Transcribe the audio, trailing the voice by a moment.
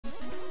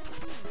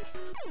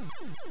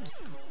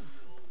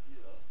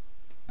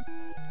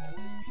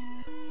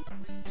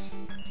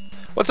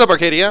What's up,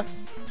 Arcadia?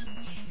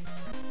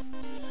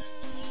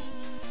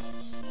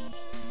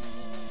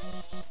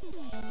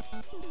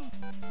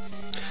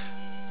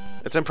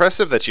 It's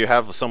impressive that you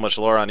have so much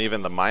lore on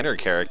even the minor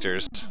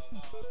characters.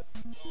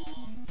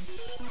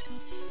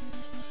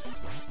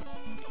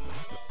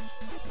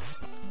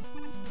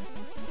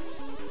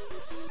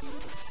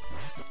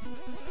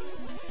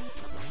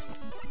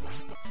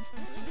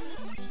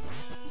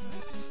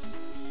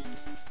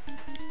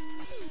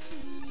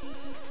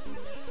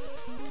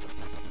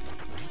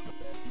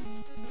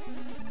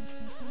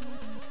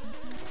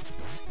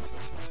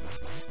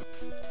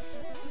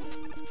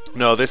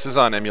 No, this is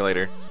on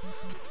emulator.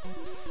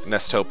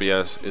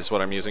 Nestopia is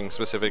what I'm using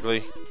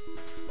specifically.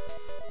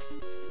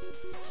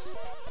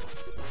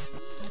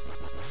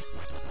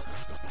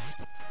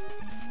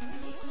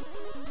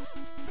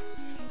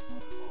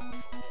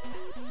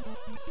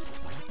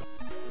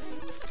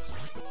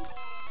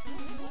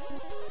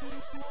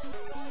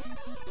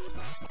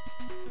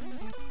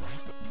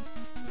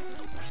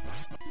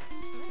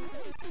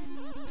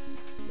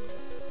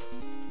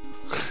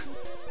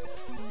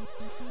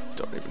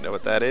 Don't even know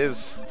what that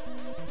is.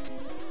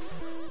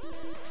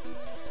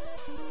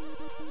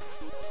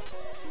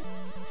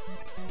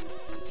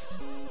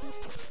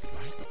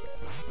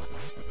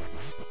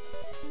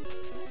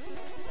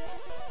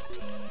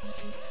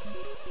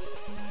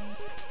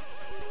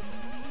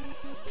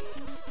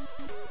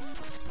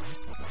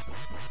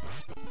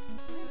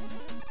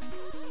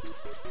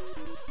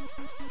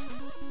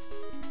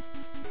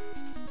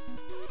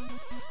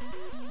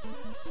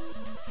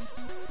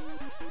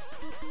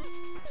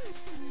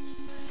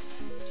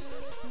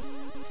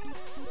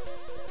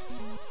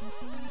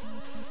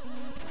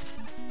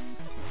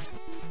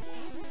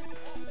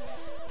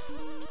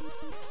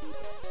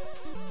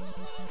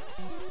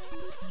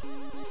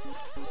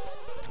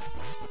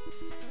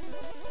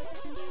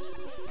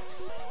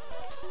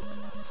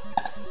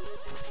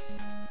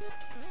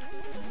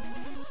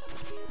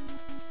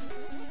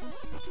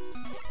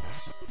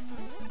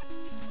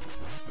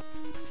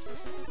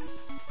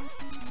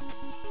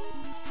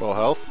 Full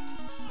health.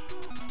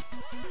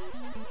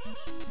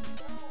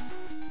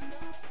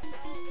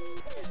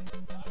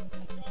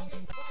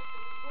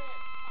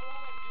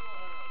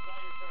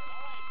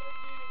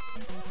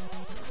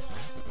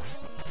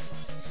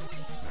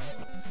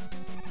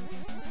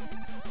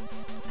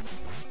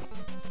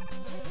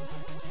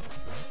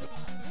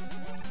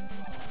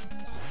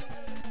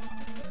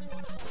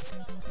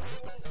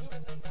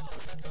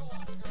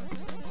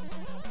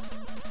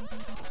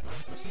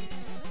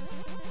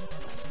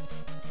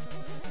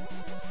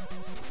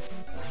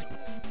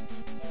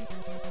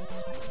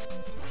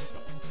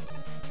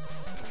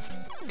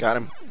 Got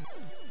him.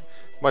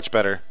 Much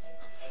better.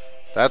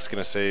 That's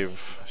gonna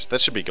save. That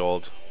should be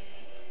gold.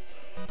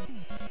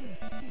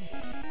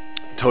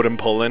 Totem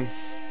Poland.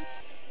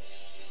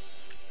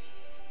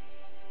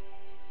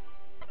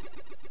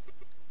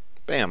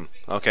 Bam.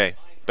 Okay.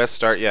 Best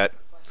start yet.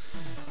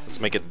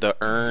 Let's make it the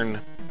urn.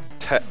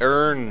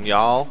 Urn,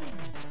 y'all.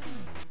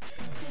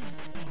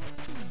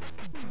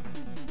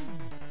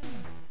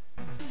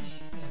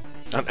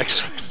 On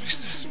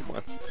exercise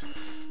once.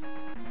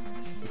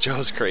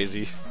 Joe's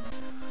crazy.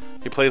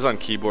 He plays on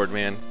keyboard,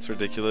 man. It's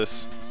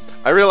ridiculous.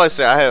 I realized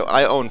that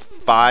I own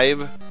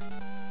 5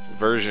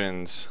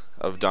 versions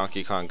of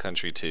Donkey Kong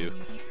Country 2.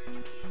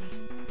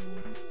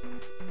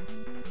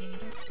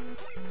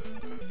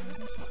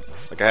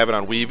 Like I have it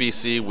on Wii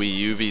VC, Wii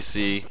U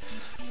VC,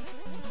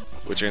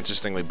 which are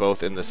interestingly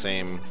both in the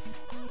same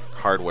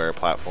hardware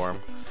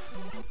platform.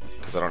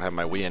 Because I don't have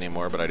my Wii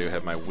anymore, but I do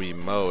have my Wii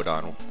mode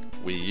on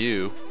Wii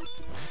U.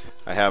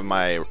 I have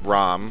my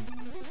ROM,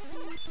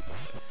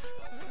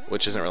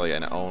 which isn't really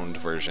an owned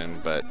version,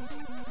 but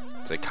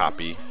it's a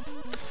copy.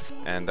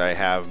 And I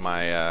have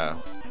my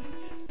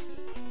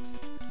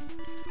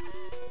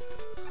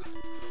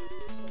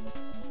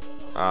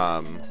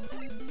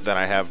then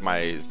I have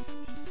my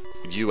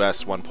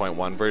US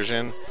 1.1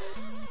 version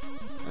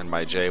and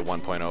my J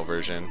 1.0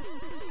 version.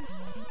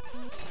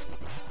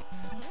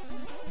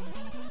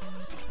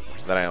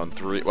 Then I own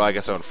 3, well I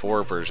guess I own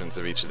 4 versions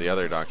of each of the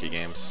other Donkey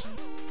games.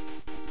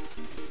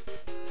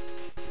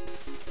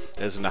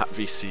 It is not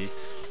VC.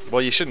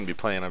 Well, you shouldn't be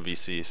playing on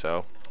VC,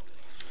 so.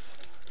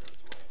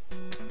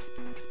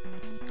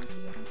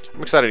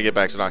 I'm excited to get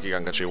back to Donkey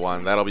Kong Country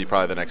 1. That'll be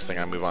probably the next thing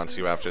I move on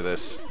to after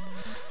this,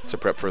 to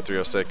prep for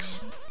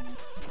 306.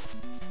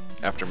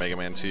 After Mega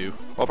Man 2.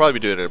 I'll probably be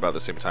doing it about the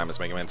same time as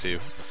Mega Man 2.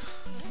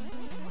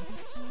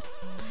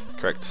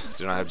 Correct.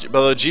 Do not have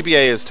although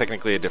GBA is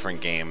technically a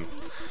different game.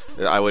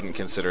 I wouldn't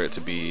consider it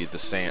to be the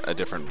same, a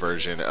different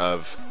version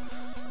of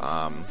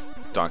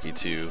Donkey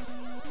 2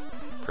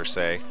 per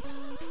se.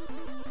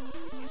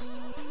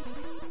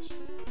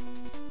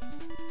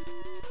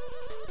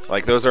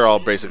 Like those are all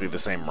basically the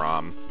same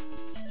ROM.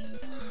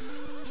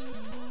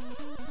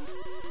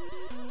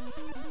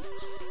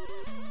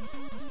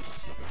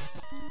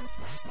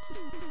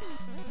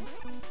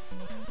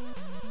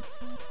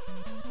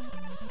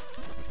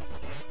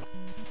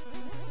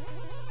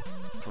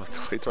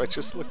 Wait, Dwight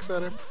just looks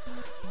at him.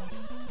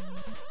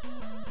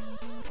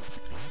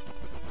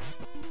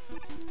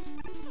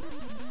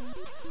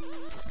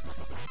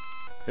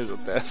 Here's a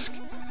desk.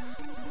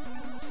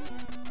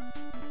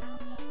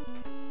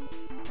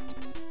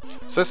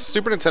 So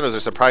Super Nintendos are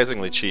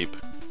surprisingly cheap.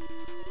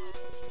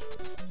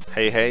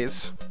 Hey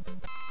Haze.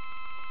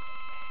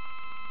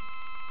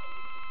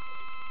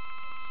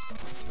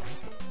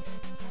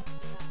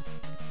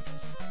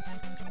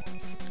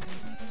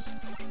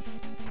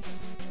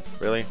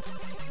 Really?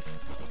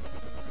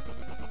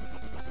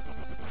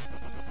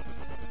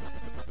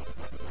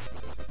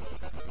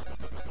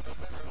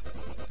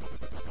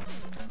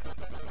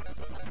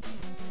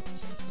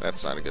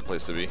 That's not a good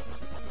place to be.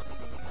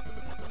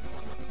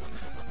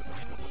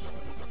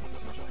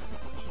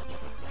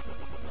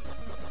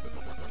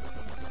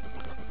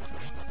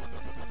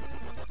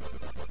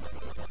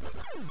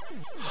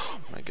 Oh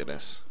my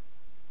goodness.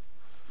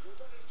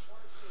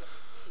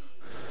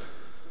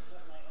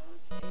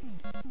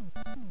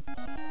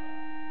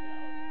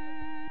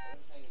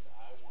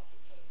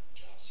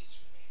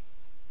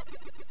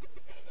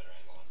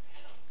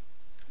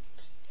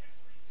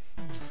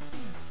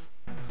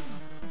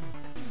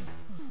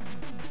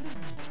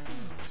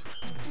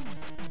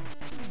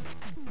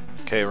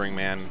 Okay,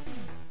 Ringman,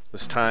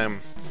 this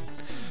time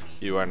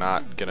you are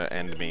not gonna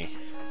end me.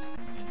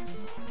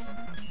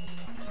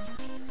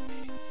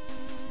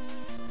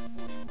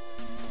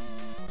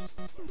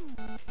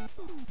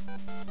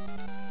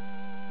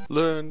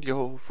 Learn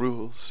your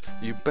rules,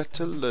 you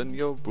better learn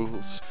your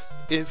rules.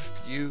 If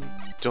you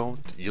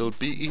don't, you'll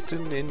be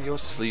eaten in your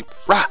sleep.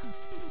 Rah!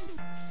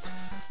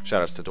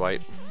 Shoutouts to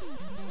Dwight.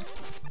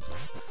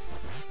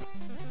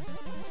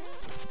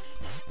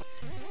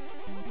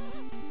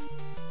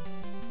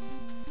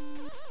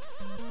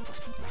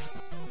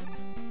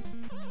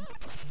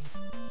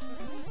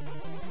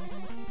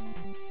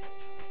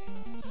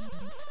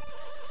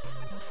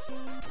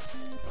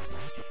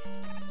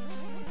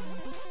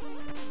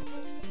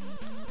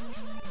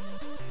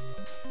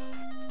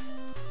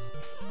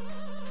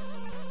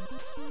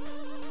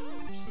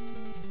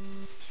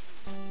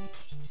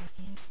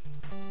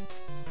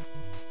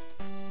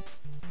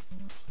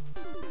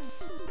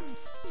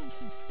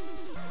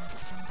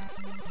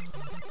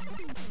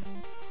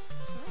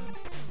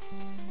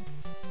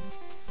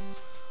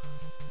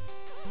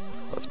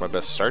 That's my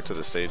best start to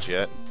the stage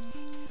yet.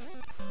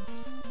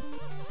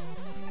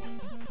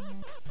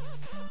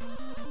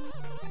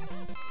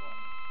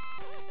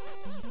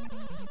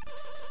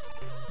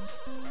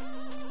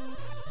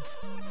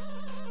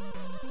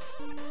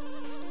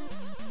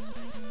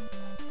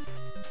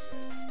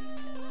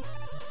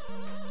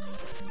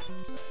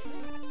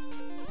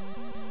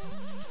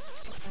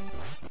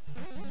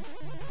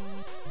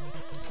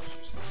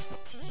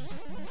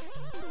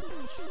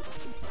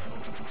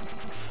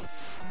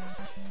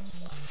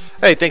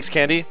 Hey, thanks,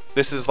 Candy.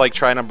 This is like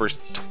try number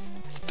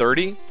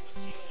 30.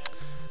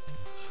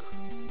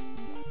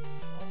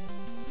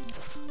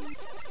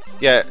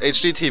 Yeah,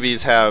 HD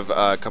TVs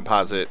have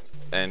composite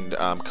and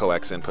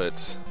coax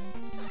inputs.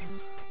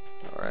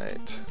 All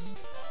right.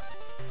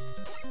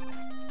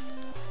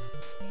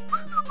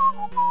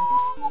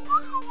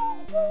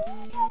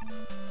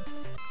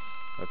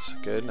 That's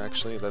good,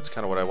 actually. That's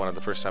kind of what I wanted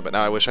the first time, but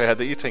now I wish I had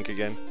the E-Tank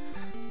again.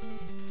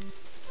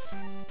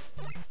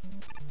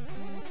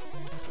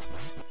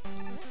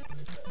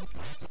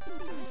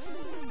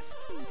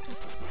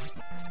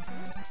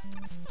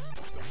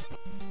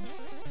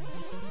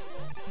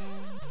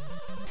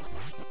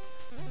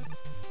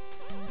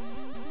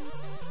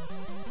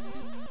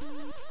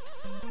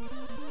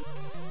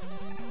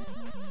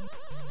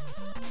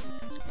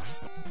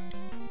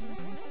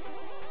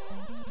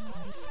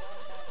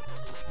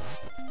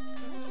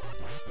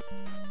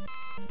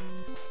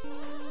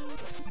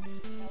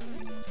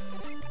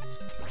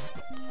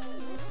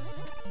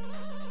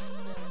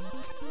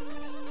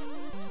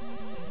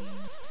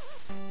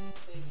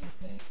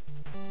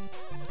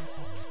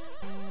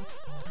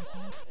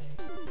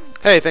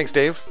 Hey, thanks,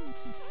 Dave.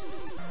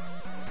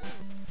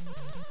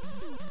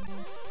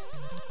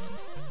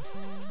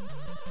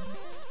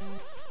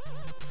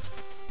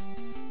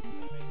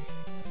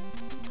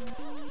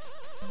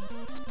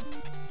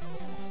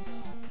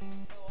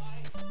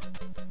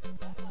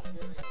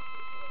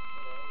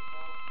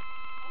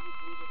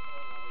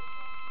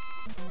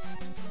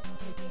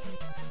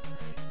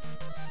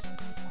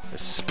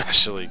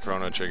 Especially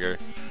Chrono Trigger.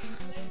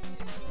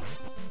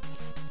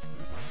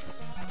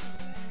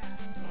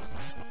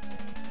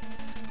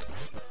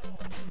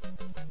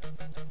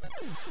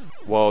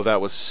 Whoa,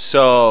 that was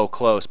so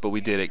close, but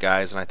we did it,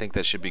 guys, and I think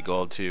that should be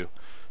gold too.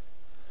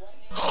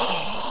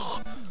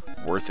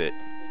 Worth it.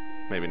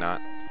 Maybe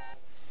not.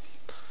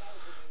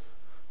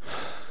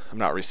 I'm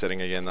not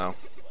resetting again, though.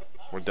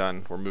 We're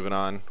done. We're moving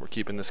on. We're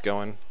keeping this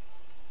going.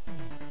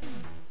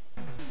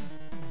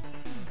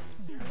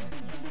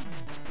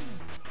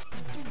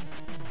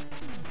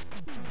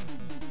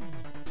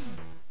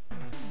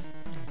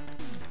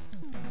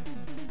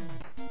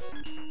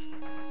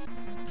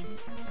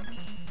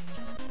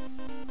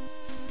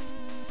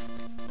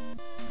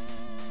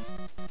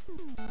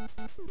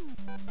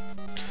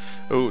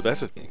 Oh,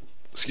 that's a...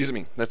 Excuse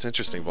me. That's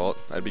interesting, Vault.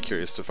 I'd be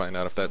curious to find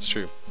out if that's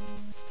true.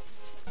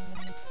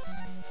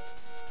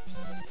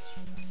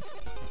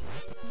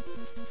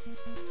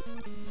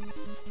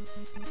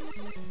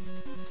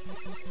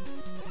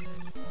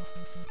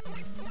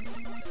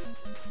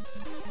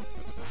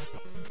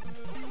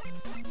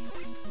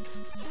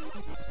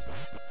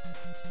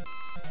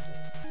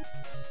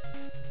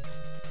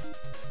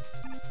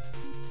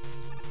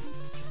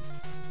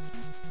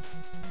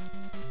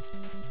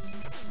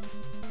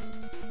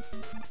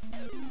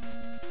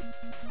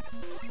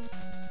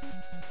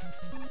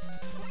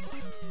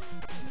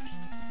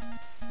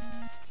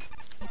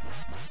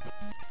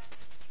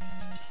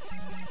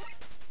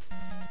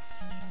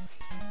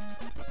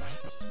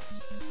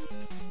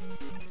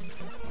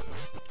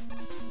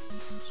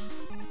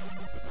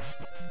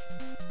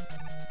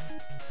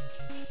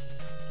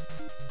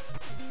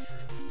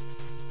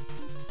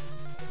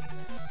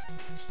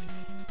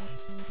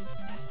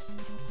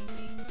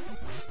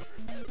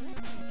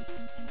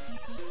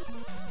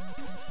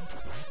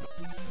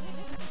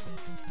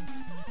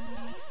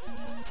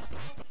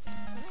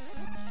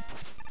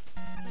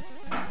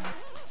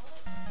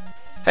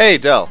 Hey,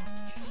 Del!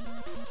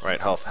 Right,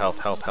 health, health,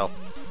 health, health.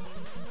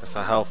 That's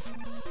not health.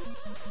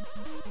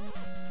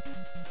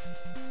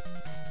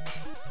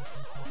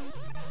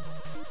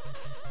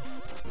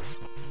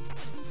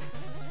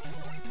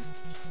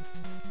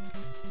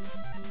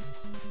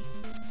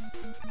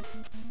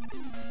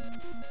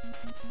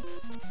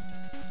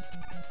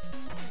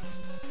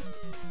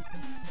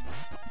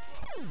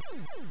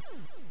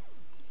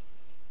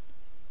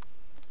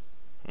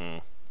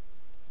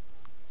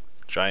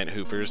 Giant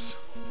hoopers.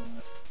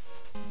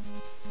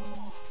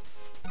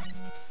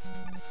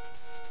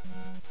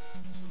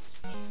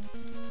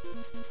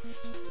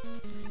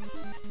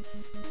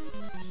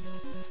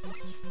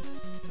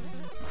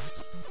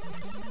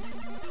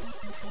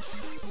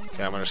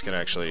 Okay, I'm just gonna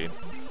actually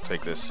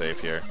take this safe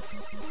here.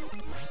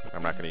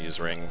 I'm not gonna use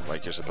ring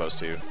like you're supposed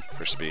to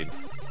for speed.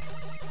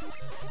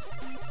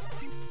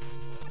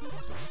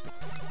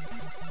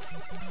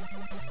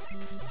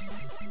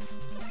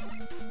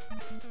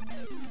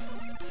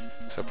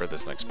 Except for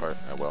this next part,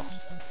 I will.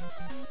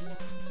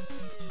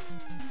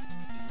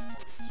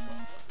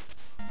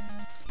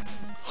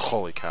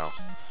 Holy cow.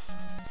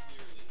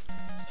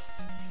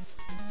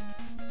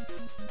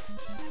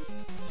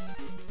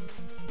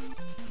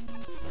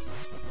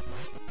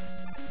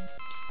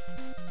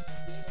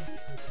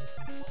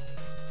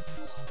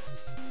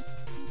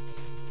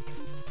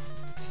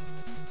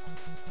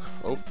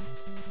 Oh.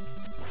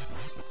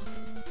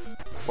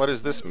 What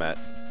is this, Matt?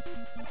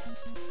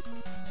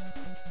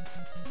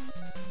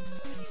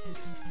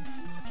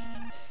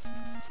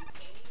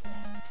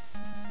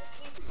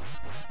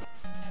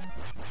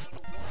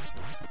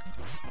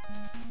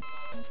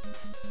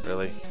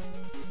 Really?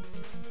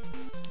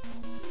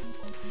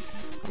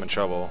 I'm in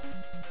trouble.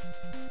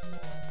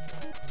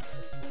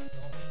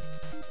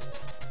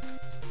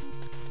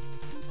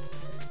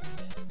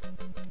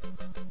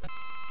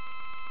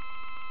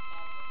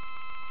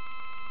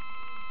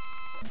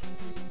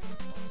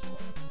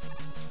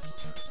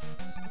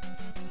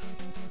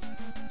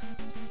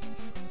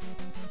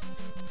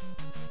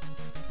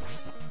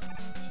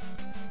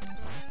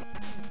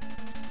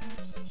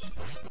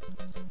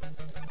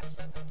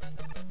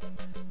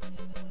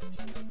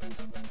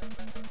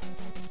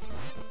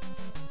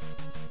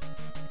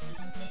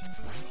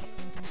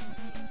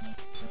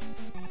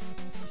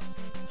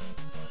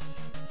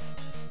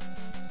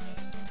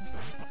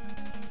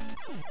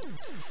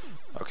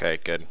 Okay,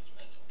 good.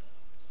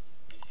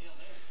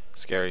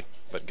 Scary,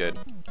 but good.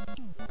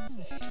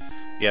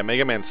 Yeah,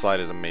 Mega Man Slide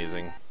is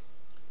amazing.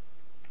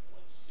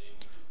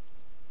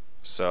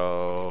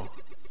 So,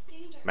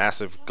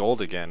 massive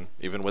gold again,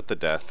 even with the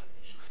death.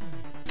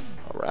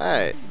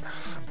 Alright.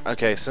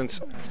 Okay,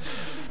 since...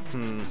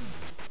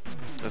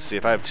 Let's see,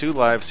 if I have 2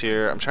 lives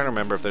here, I'm trying to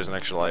remember if there's an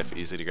extra life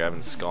easy to grab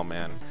in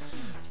Skullman.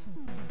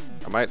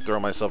 I might throw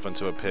myself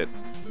into a pit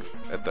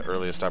at the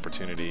earliest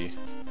opportunity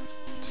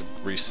to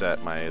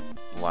reset my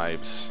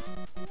lives.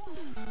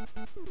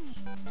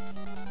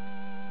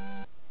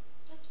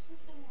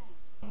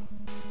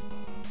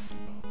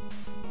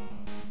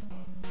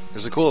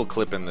 There's a cool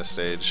clip in this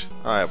stage.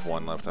 Oh, I have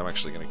 1 left. I'm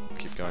actually gonna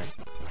keep going.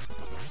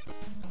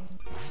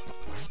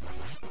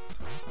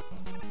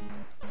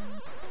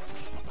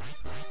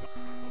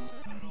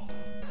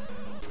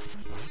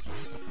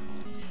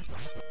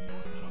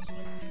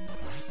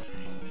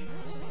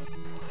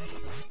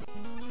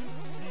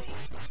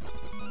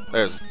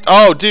 There's...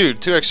 Oh,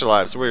 dude! 2 extra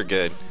lives. We're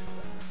good.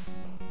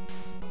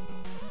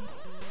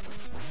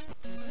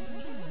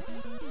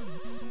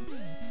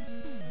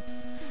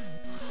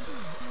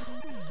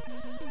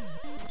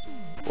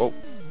 Whoa.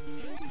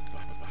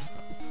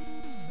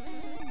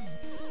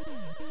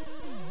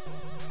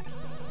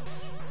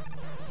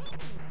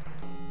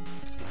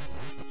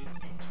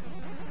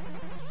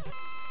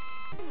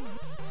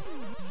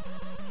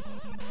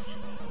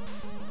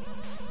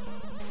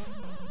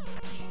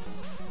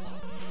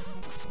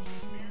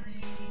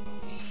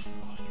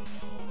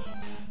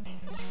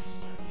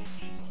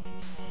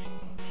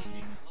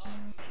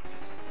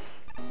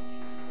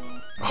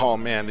 Oh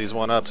man, these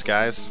 1-ups,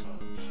 guys.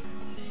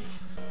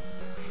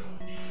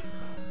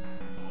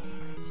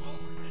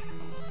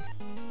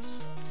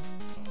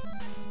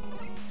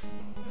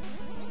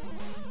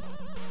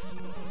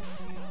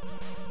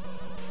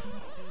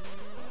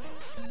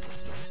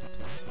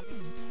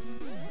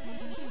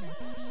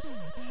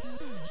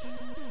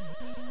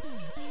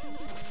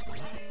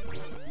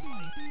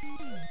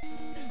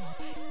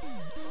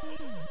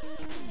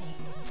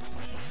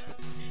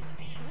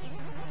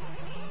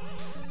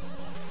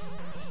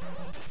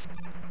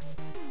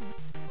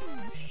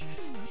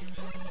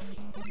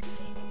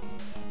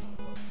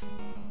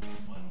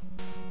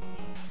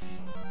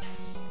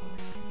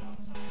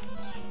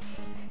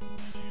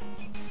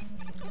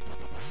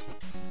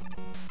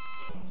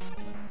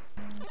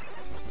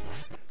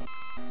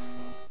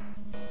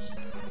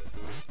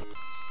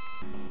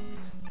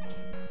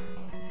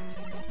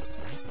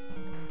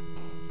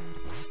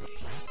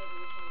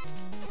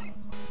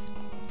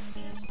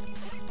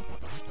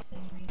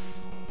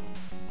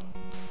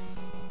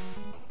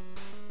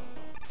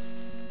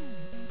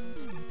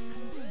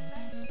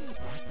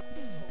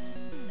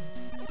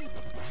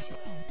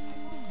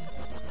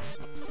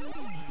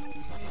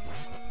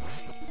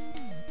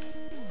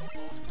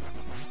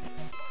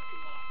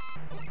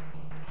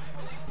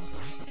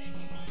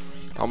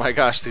 Oh my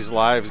gosh, these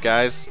lives,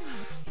 guys.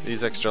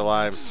 These extra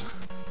lives.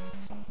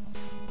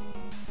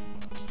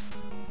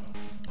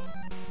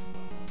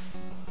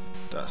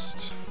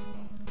 Dust.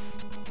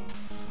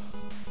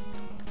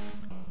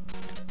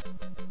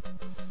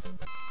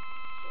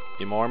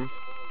 Emorm.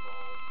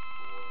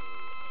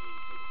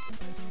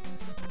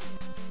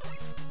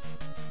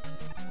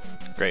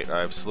 Great,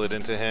 I've slid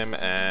into him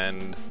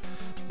and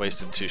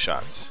wasted 2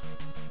 shots.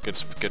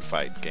 Good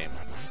fight, game.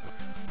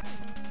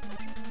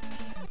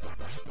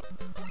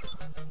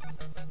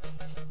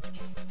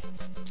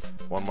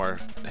 One more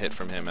hit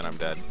from him and I'm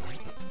dead.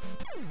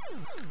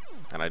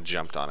 And I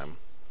jumped on him.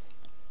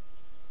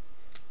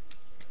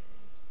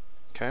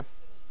 Okay.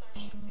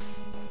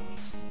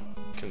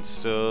 Can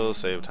still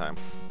save time.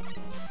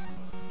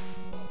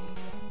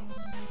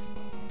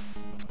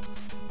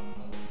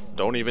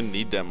 Don't even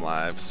need them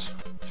lives.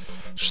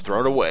 Just throw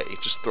it away.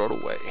 Just throw it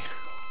away.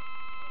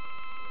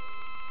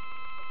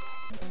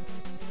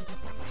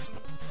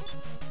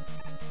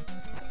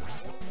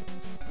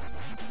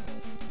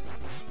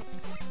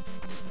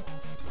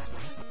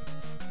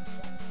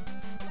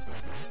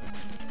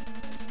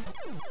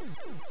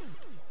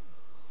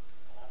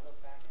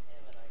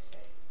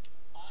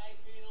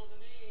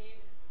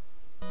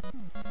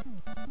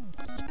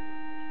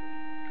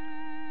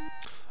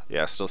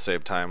 Yeah, still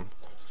save time.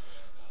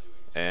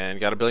 And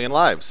got 1 billion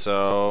lives,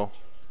 so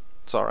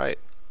it's alright.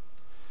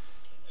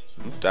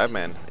 Dive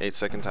Man,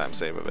 8-second time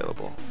save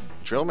available.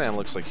 Drill Man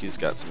looks like he's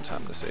got some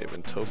time to save,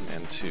 and Toad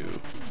Man too.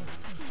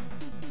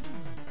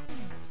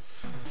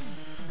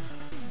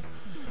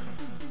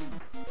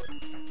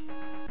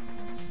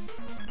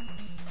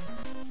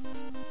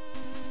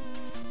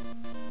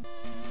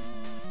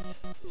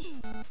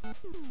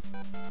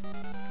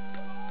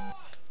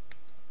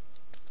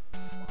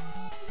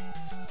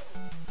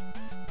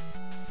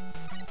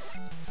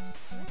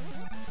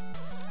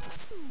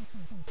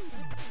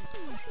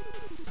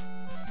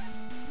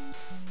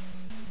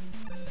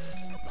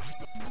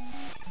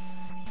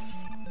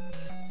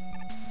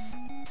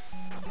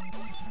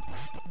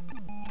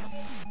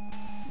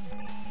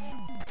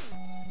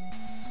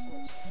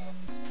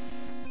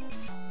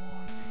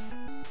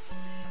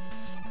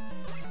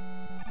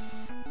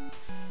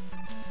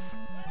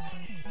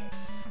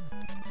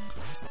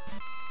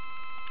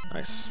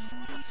 Nice.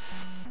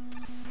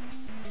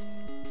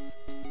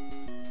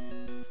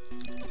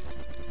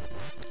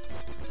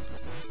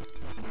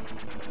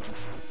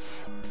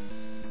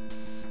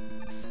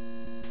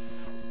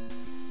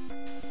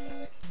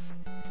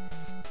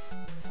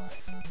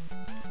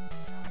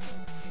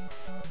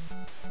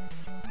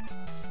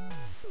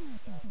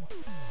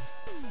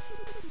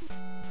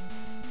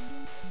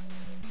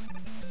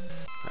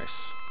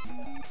 Nice.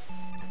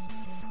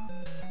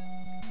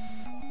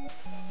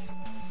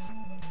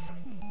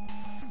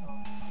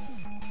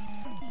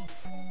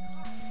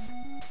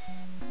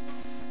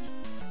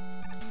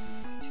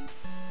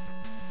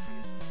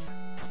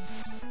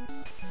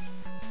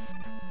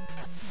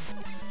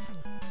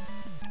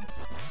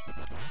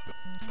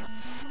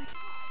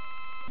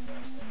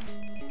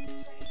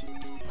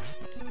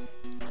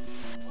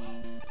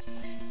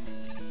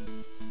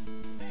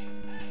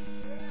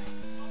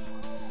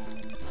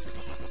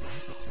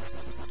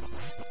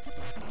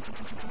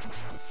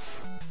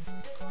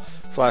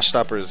 Flash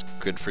stopper is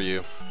good for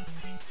you.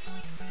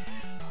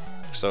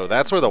 So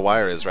that's where the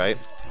wire is, right?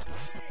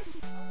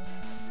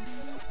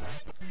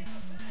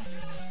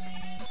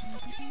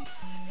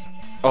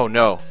 Oh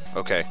no.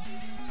 Okay.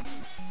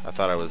 I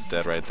thought I was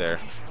dead right there.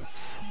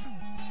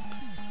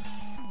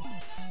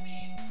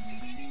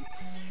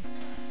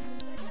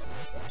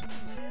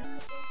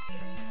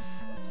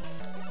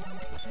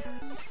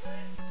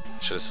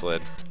 Should have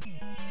slid.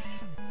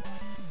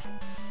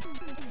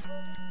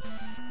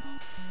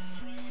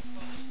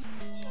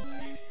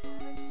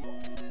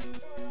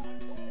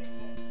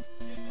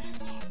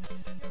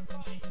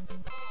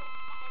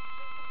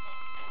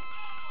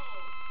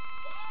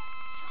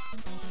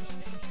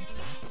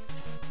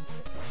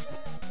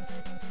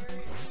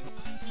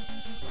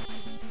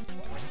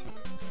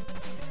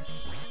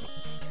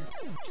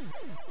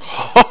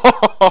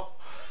 Oh!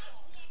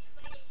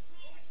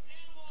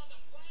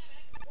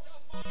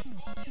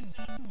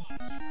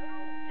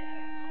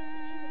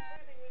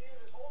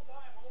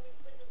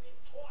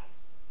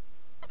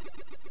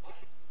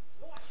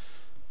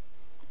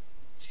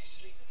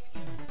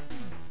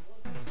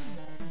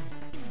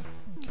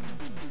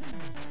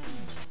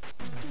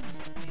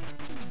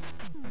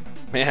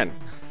 Man,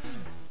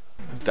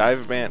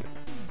 Dive Man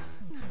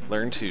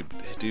learned to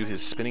do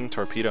his spinning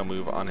torpedo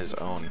move on his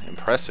own.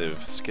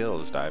 Impressive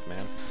skills, Dive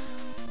Man.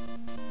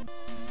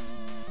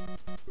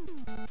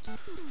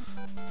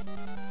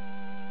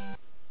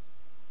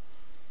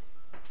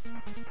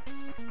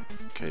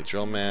 Okay,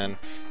 Drill Man.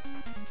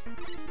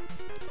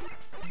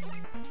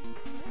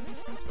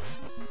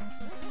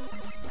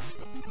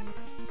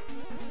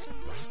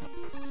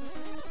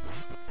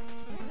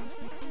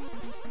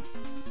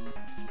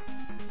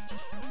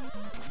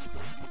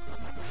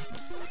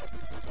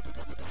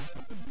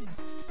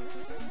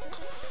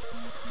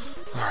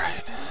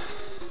 Alright.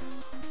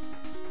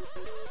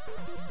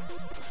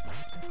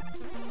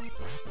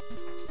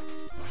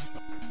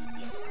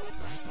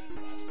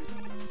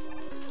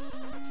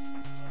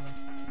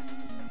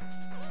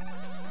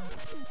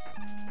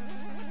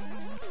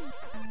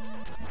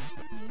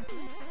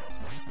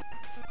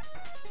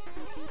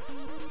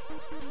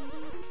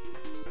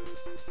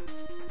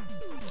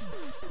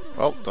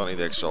 Well, don't need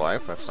the extra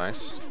life, that's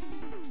nice.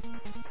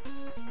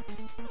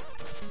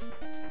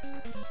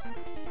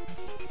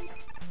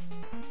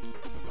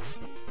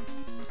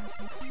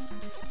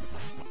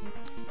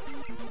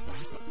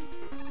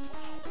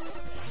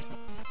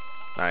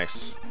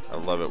 Nice. I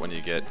love it when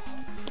you get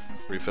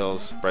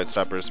refills. Bright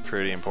Stopper is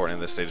pretty important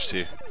in this stage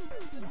too.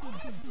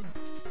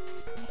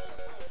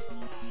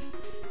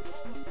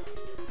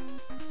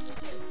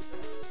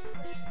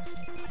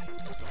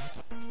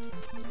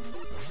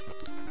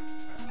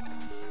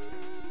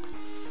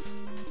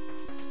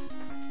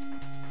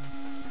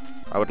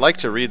 I would like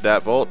to read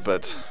that Volt,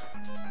 but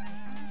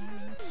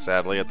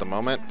sadly at the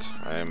moment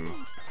I'm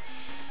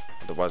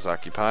otherwise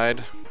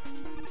occupied.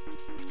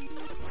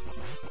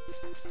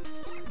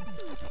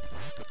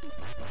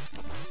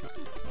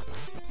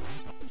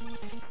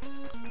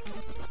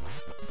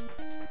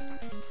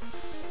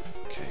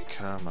 Okay,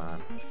 come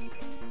on.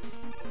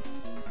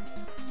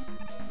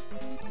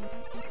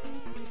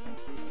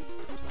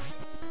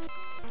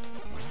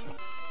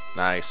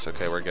 Nice,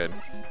 okay, we're good.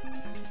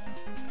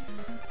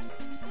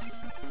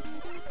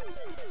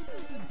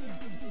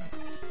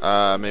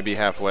 Maybe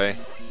halfway.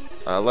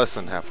 Less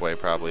than halfway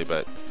probably,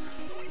 but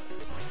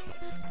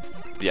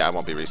yeah, I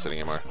won't be resetting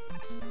anymore.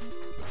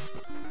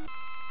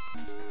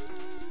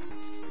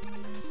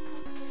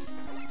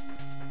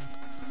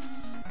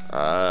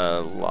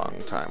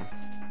 Long time.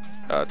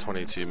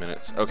 22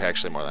 minutes. Okay,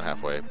 actually more than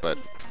halfway, but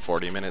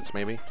 40 minutes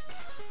maybe.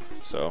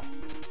 So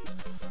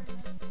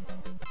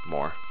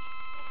more.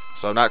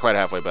 So not quite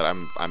halfway, but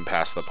I'm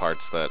past the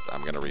parts that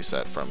I'm gonna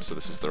reset from. So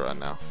this is the run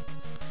now,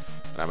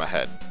 and I'm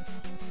ahead.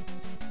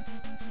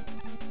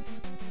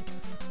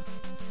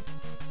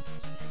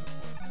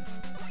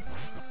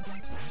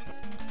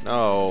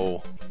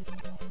 No.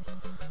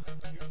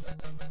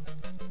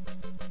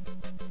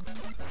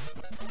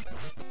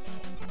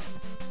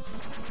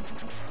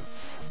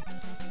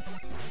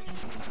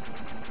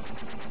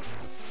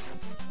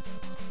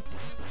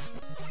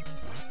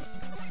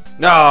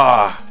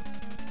 Nah.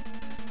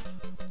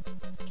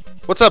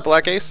 What's up,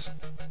 Black Ace?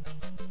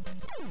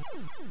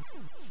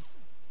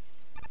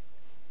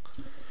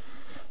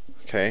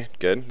 Okay,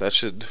 good. That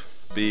should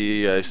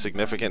be a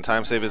significant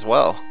time save as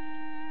well.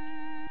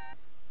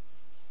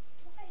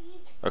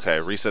 Okay,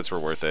 resets were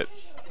worth it.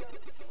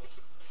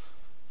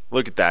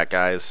 Look at that,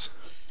 guys.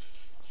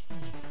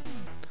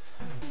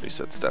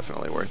 Reset's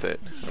definitely worth it.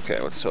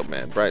 Okay, what's Soap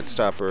Man? Bright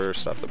Stopper,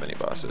 stop the mini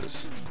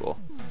bosses. Cool.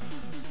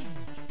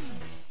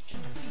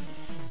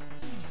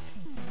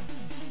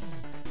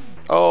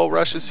 Oh,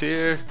 Rush is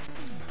here.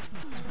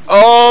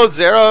 Oh,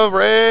 Zero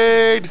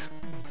raid!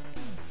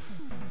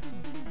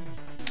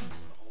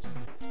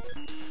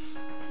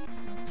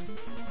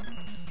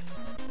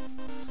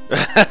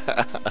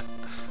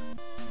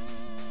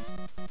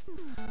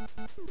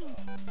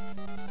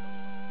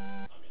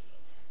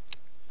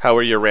 How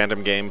were your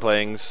random game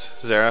playings,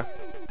 Zara?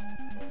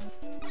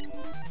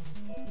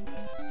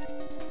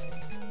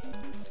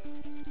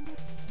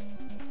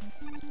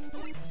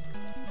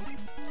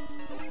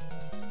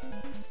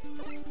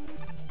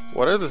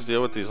 What are this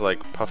deal with these like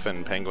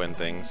puffin penguin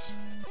things?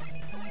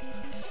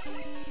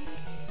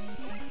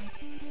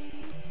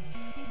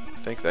 I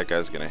think that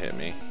guy's gonna hit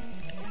me.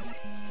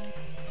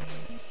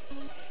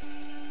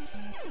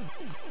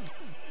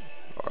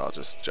 Or I'll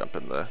just jump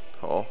in the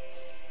hole.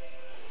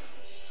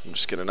 I'm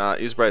just gonna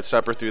not use Bright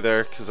Stopper through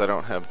there because I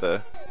don't have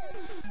the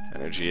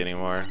energy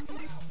anymore.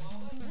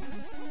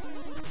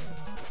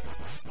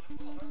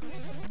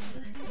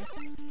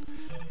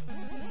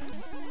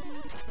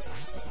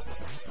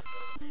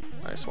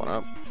 Nice one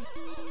up.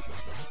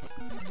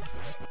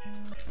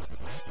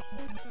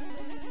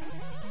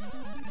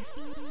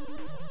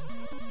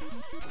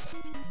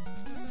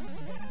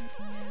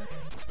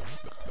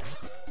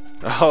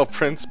 Oh,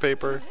 Prince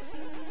paper.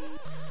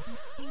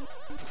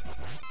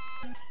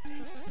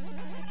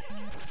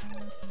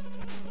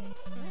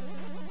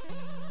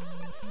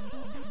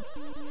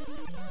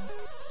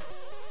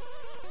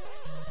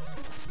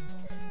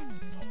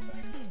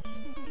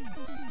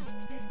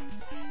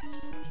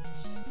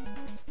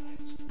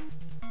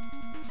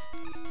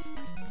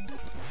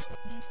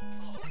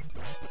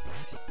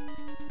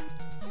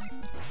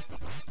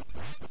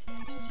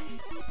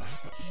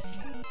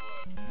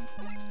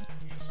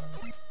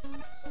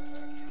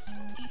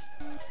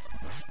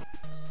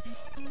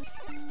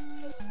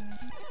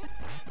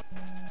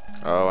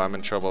 Oh, I'm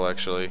in trouble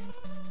actually.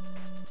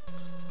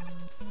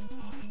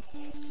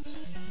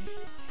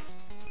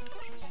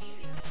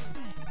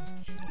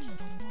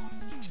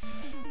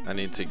 I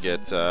need to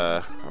get,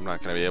 I'm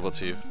not going to be able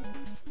to.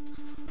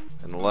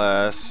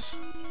 Unless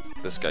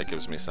this guy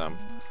gives me some.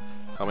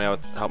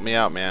 Help me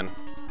out, man.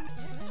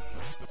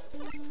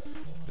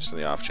 Just in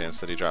the off chance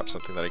that he drops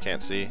something that I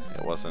can't see.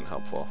 It wasn't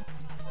helpful.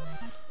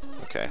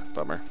 Okay,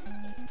 bummer.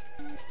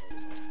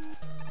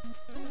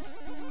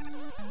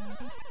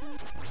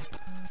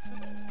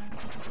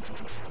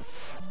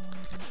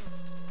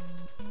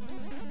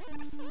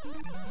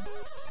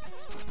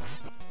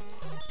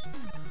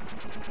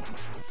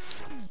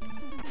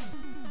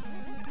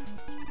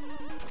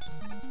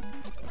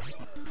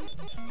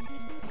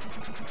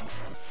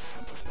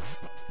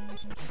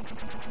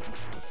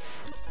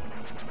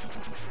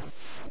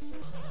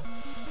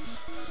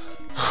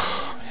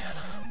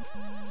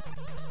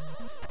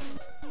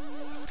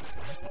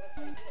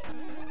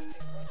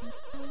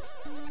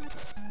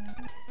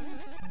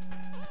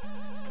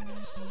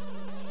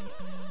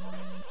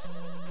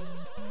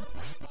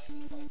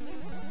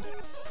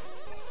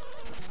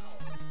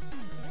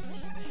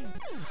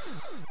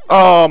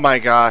 Oh my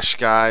gosh,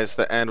 guys,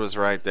 the end was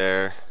right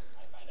there.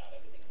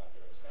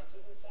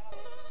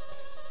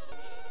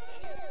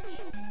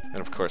 And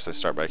of course I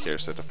start back here,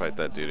 so I have to fight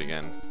that dude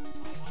again.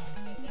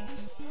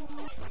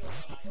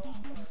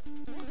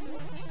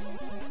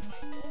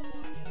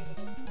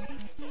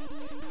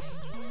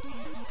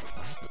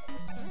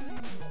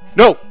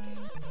 No!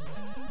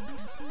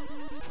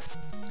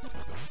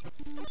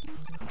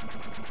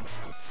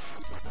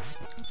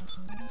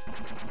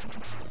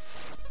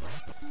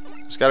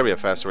 There's gotta be a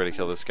faster way to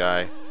kill this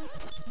guy.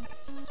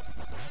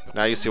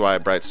 Now you see why I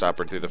Bright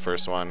Stoppered through the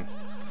first one.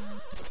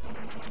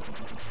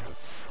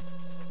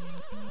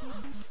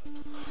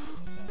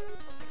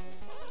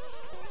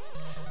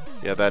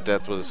 Yeah, that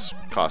death was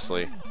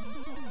costly.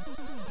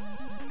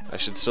 I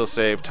should still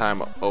save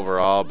time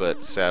overall,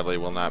 but sadly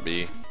will not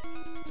be.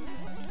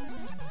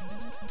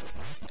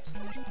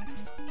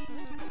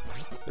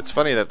 It's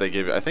funny that they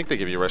give, I think they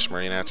give you Rush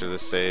Marine after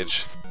this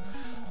stage.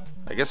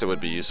 I guess it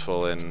would be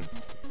useful in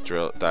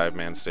Dive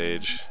Man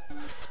stage.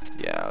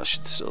 Yeah, I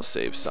should still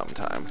save some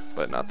time,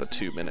 but not the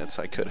 2 minutes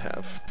I could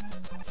have.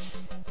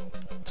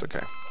 It's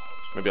okay.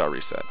 Maybe I'll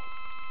reset.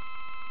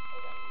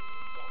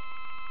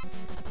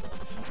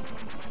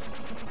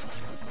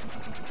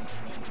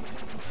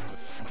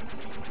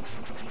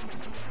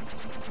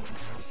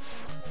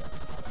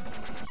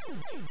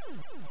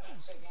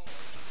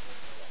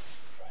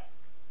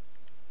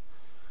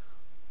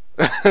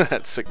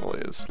 That signal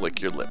is lick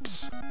your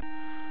lips.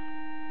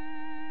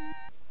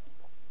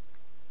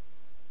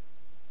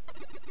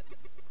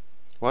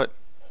 What?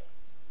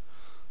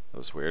 That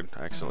was weird.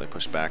 I accidentally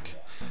pushed back.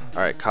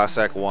 Alright,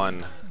 Cossack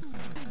 1.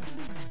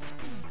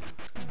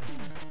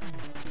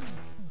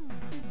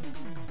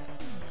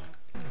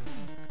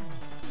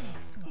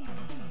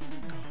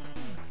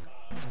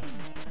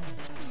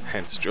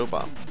 Hence Joe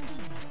Bomb.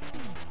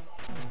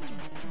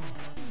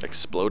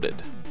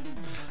 Exploded.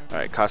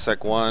 Alright,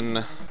 Cossack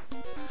 1.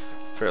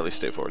 Fairly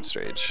straightforward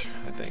stage,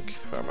 I think,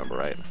 if I remember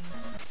right.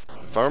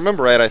 If I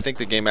remember right, I think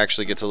the game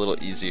actually gets a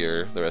little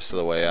easier the rest of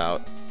the way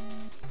out.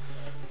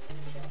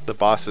 The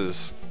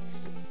bosses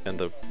and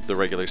the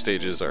regular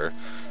stages are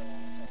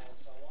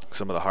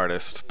some of the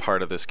hardest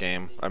part of this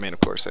game. I mean, of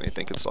course,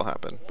 anything can still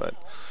happen, but...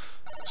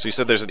 So you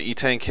said there's an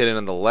E-Tank hidden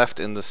on the left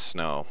in the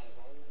snow.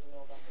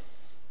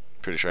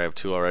 Pretty sure I have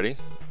 2 already,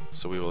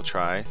 so we will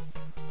try.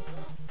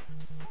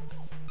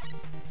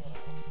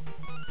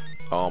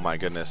 Oh my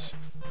goodness.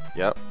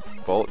 Yep.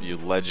 Bolt, you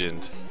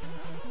legend.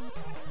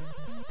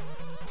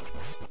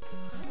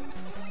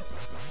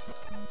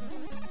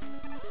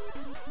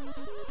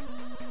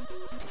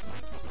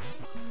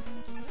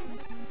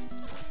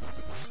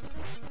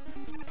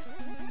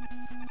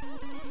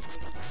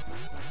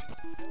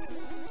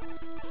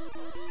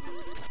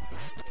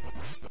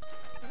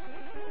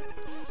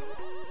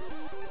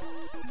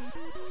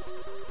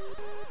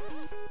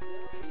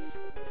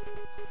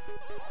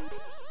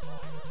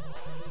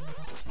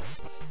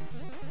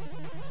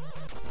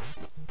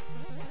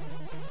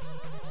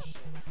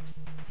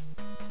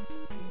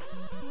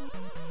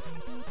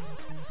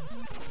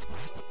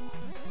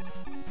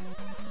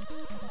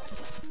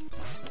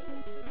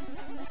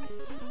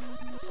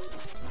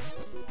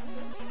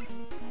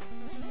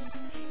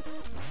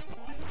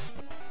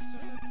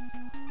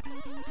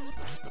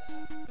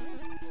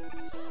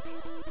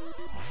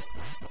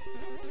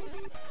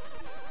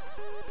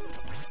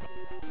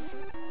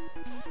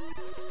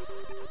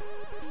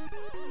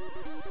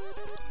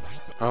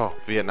 Oh,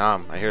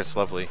 Vietnam. I hear it's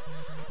lovely.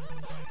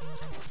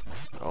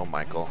 Oh,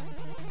 Michael.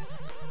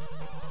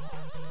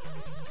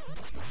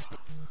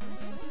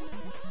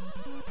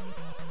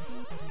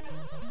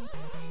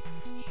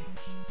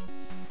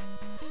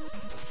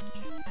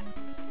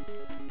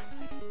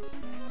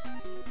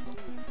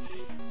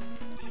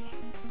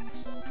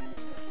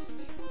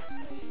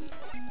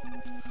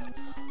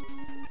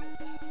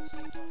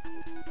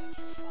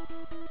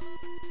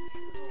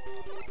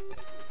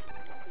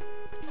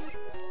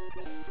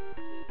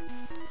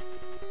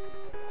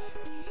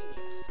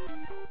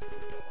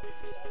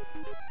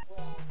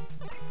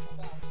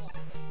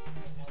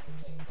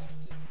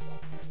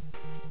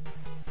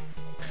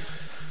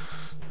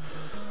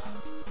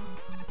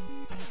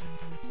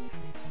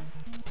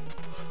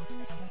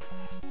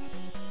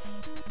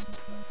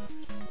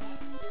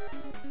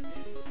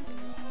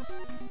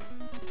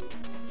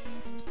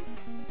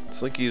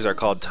 Slinkies are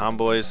called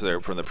tomboys.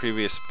 They're from the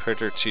previous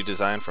printer to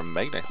design from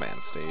Magnet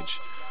Man stage.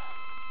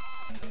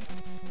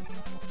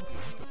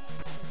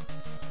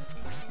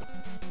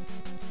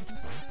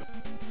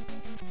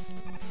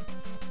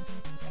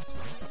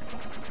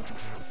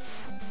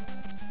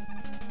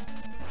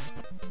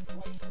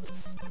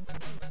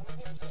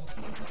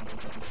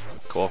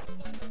 Cool.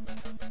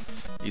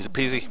 Easy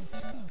peasy.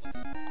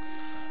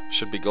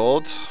 Should be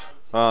gold.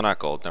 Oh, not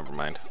gold. Never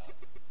mind.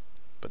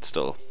 But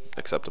still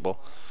acceptable.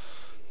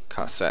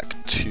 Cossack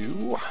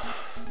 2.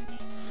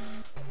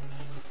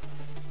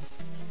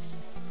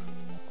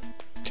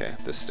 Okay,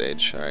 this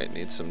stage. Alright,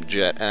 need some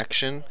jet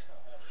action.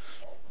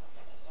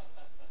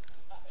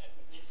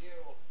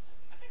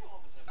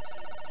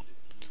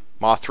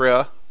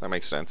 Mothra. That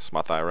makes sense.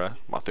 Mothira.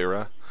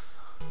 Mothira.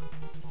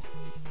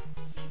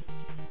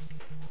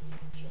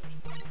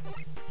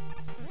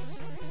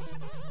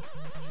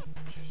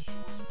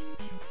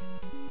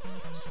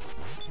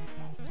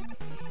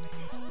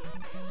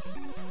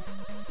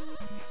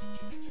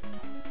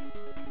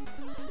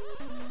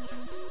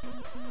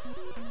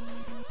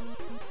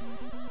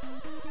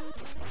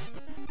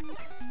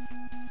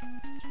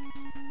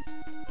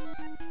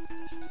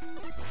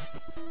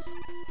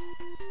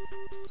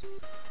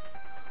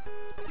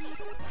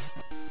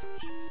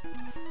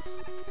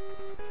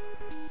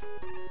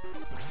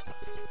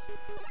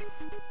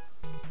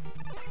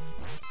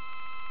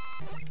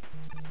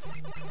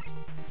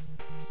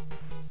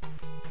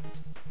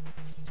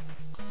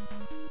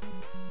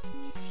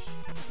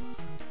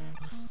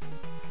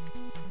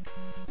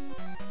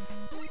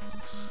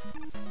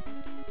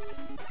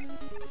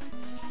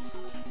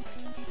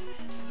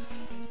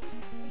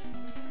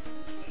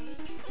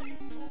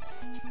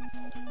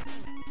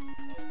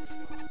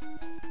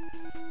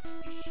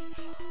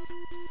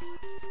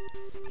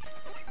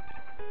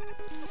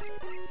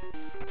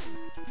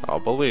 Oh,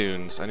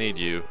 balloons. I need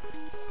you.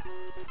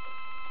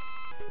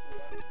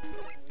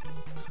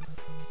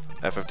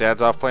 If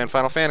Dad's off playing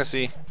Final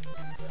Fantasy.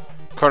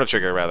 Chrono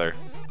Trigger, rather.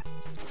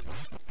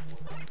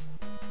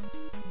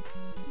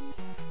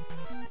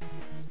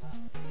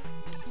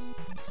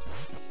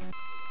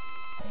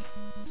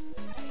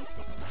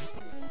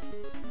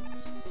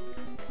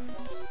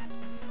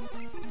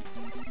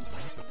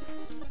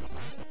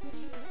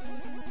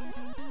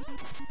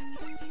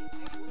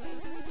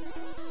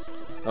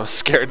 I was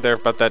scared there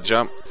about that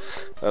jump.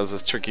 That was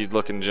a tricky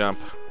looking jump.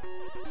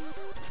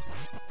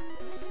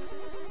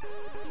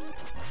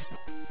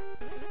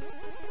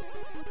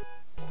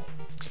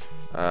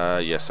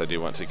 Yes, I do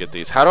want to get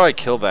these. How do I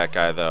kill that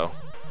guy, though?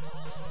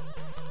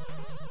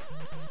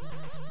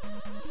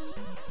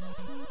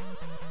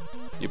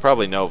 You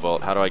probably know,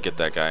 Volt. How do I get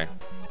that guy?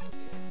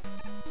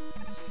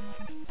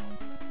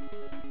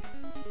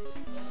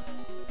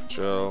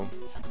 Joe.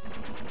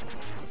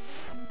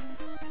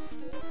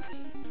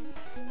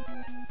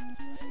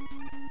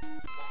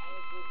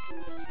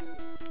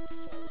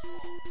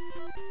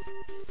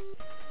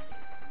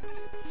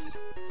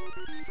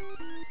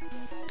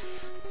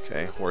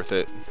 Okay, worth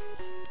it.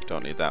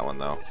 Don't need that one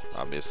though,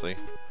 obviously.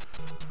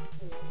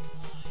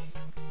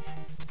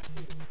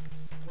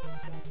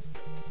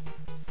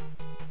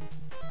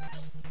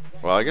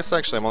 Well, I guess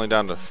actually I'm only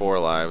down to 4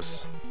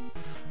 lives.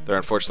 They're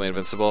unfortunately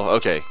invincible.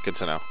 Okay, good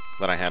to know.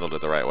 Then I handled it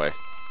the right way.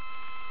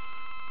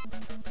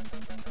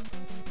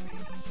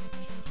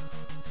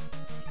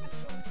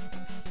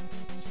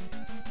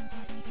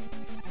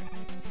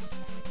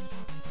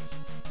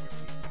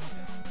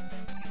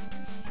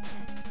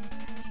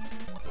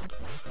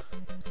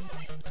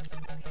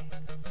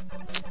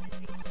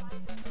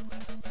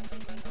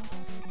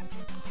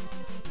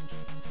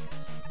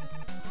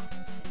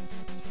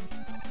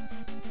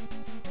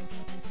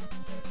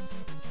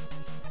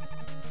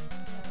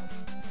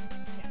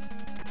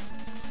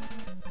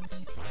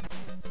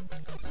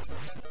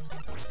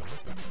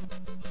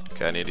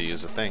 Okay, I need to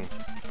use a thing.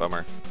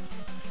 Bummer.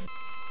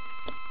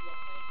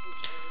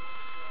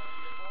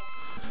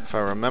 If I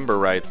remember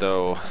right,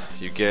 though,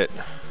 you get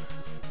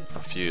a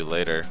few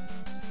later.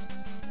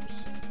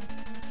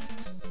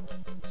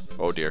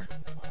 Oh dear.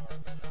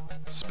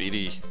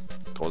 Speedy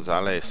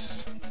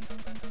Gonzalez.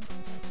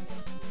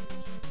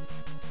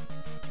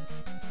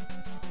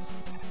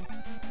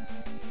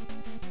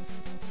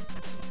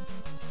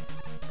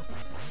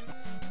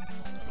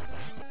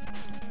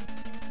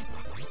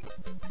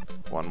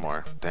 one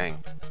more.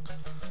 Dang.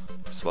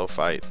 Slow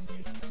fight.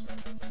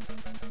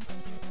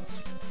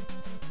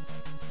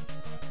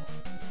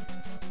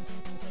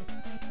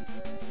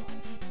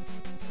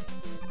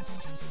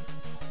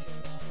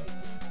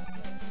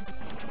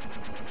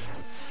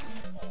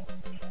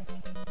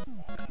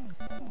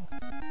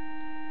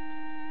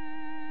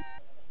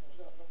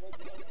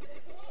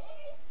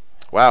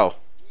 Wow.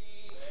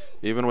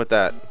 Even with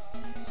that.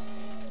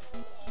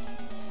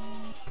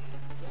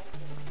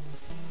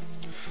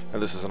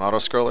 And this is an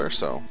auto-scroller,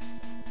 so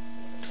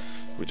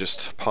we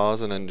just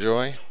pause and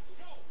enjoy.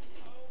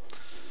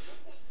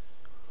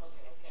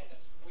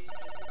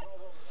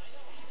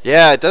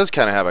 Yeah, it does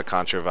kind of have a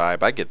Contra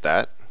vibe. I get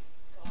that.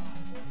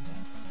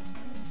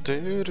 Do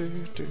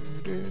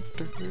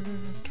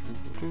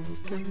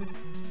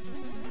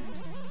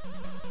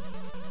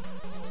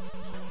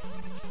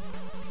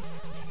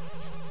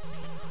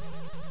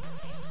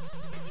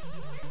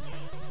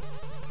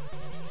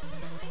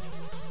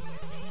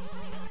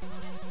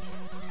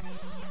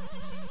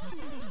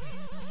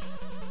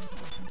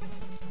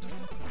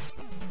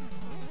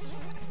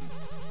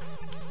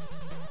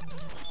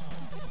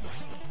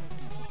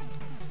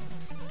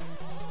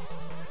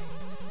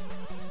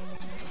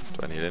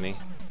I need any?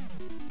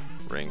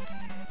 Ring.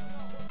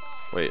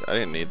 Wait, I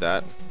didn't need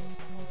that.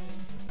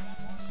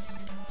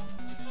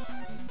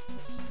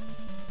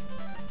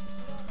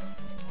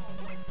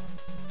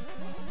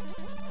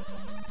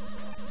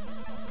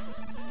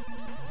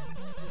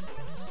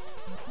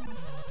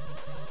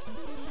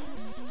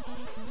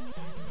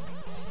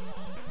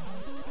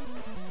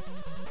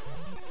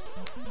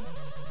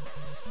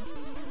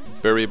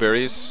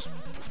 Berries.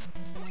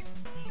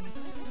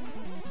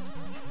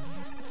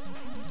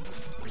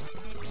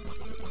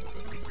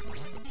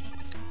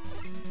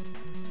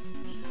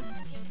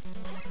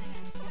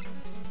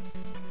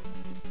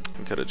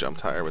 We could have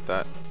jumped higher with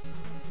that.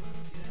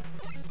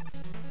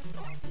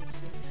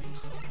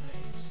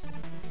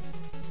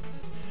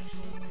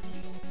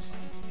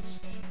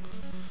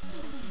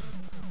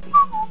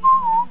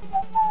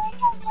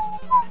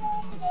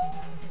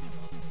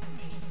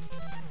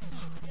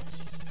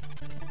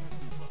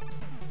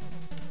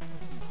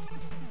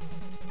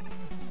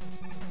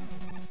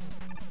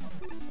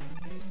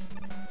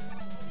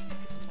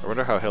 I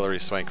wonder how Hilary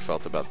Swank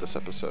felt about this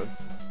episode.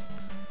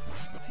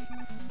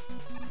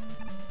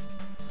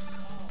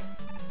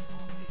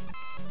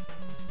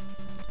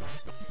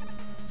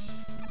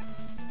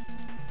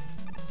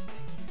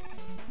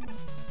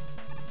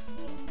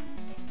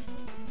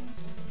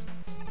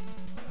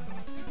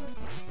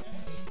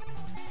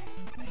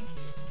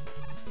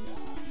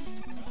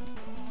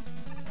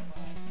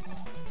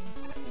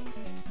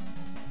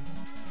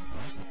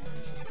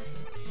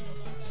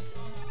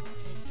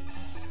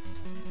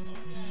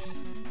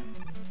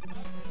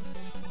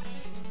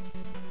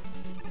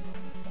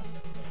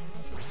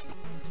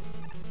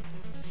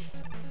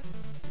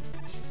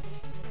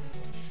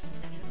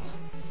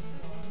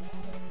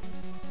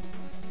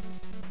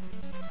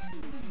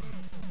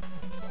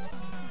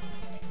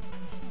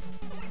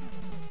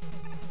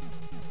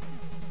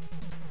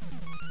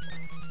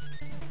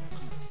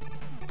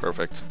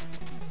 Perfect.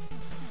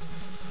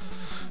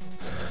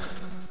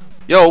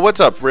 Yo, what's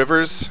up,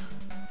 Rivers?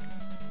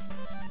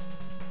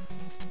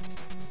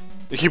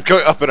 You keep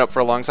going up and up for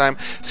a long time.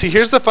 See,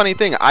 here's the funny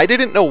thing. I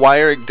didn't know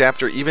Wire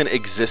Adapter even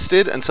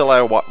existed until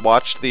I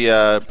watched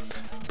the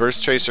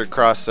Burst Tracer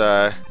Cross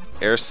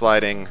air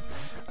sliding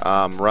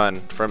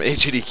run from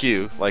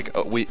AGDQ like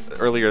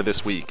earlier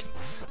this week.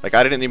 Like,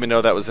 I didn't even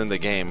know that was in the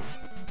game.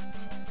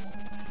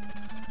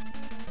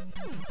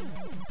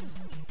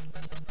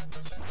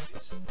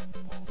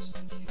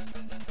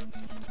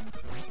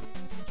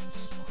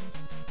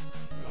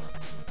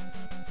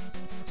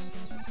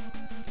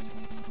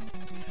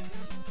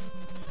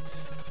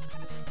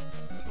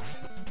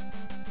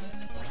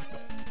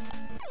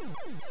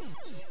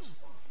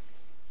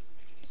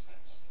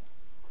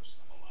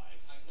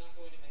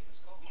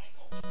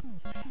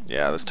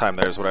 Yeah, this time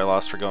there's what I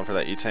lost for going for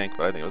that E-Tank,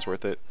 but I think it was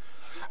worth it.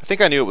 I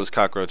think I knew it was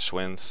Cockroach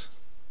Twins.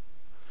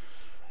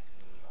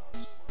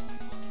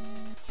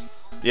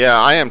 Yeah,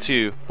 I am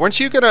too. Weren't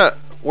you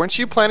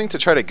planning to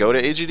try to go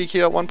to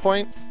AGDQ at one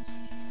point?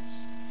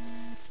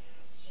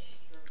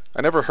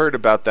 I never heard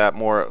about that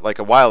more, like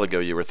a while ago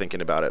you were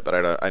thinking about it,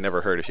 but I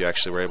never heard if you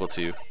actually were able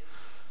to.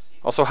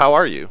 Also, how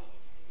are you?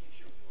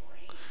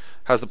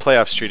 How's the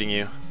playoffs treating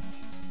you?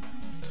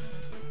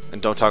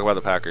 And don't talk about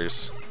the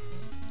Packers.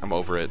 I'm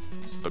over it,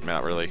 but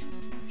not really.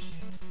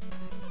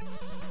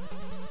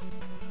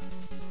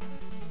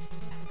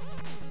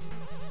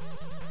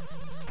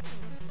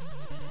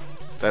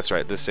 That's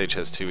right, this stage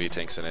has 2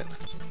 E-Tanks in it.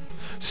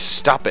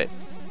 Stop it!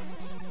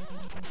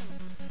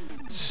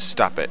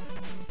 Stop it.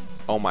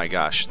 Oh my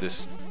gosh,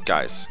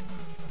 guys.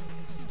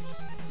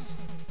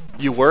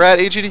 You were at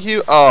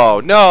AGDQ?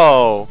 Oh,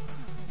 no!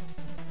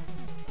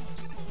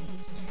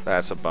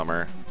 That's a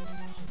bummer.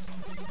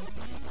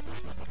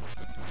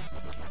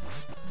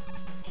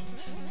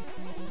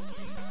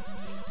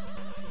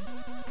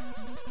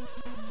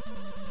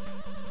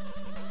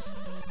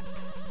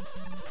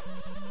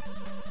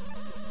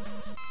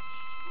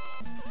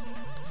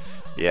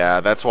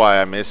 Yeah, that's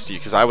why I missed you,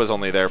 because I was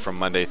only there from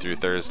Monday through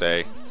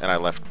Thursday, and I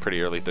left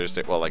pretty early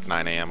Thursday, well, like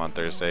 9 a.m. on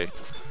Thursday.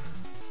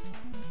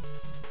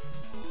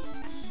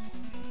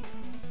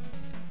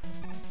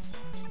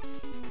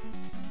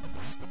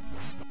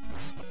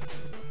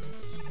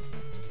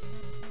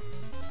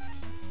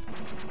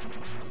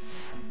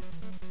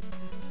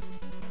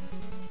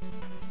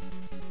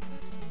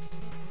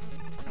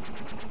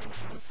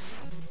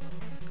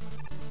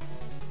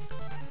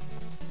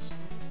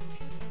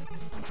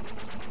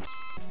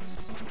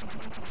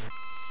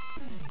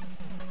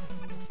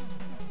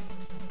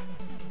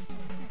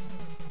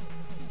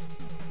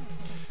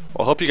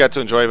 Well, hope you got to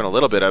enjoy even a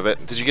little bit of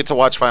it. Did you get to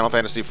watch Final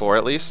Fantasy IV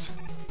at least?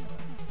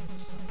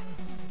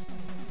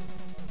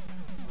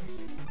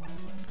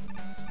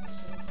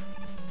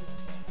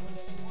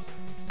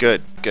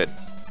 Good, good.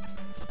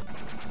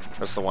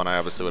 That's the one I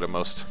obviously would have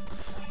most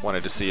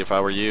wanted to see if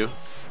I were you.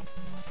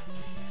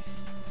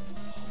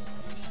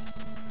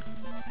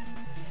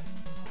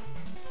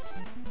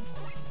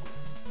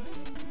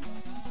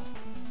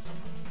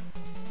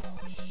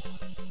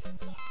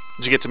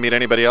 Did you get to meet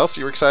anybody else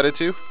you were excited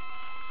to?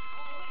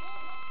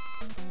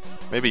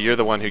 Maybe you're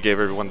the one who gave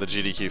everyone the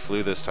GDQ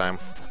flu this time.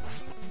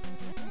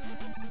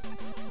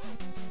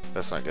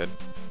 That's not good.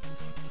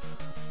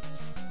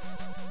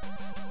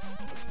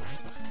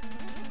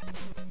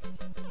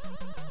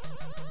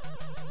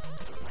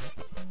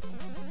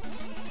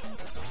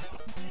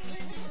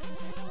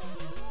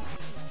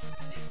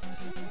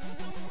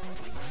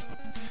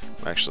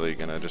 I'm actually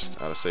gonna just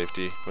out of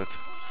safety with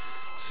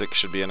 6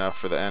 should be enough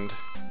for the end.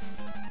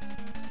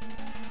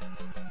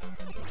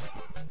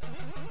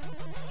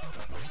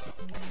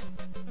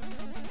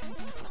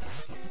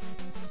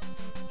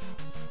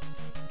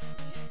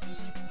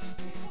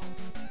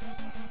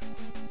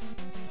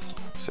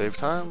 Save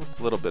time?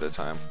 A little bit of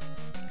time.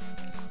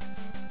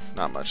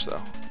 Not much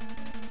though.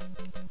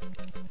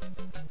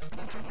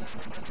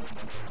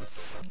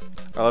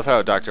 I love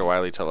how Dr.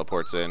 Wily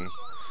teleports in.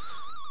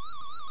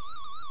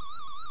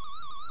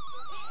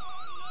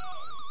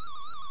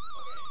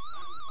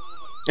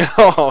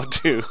 Oh,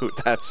 dude,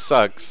 that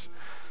sucks.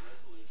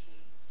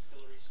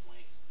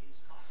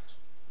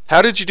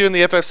 How did you do in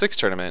the FF6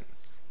 tournament?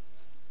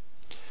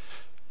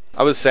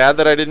 I was sad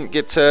that I didn't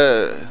get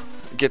to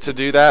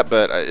do that,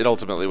 but it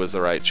ultimately was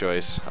the right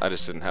choice. I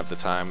just didn't have the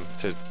time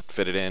to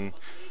fit it in.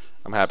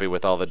 I'm happy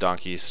with all the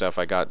donkey stuff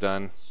I got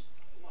done.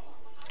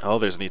 Oh,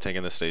 there's an E-Tank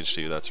in this stage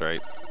too, that's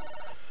right.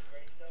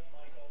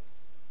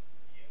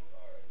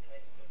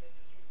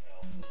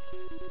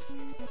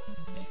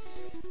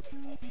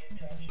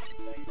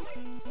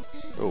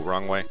 Oh,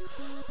 wrong way.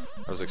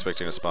 I was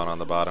expecting to spawn on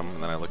the bottom,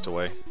 and then I looked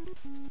away.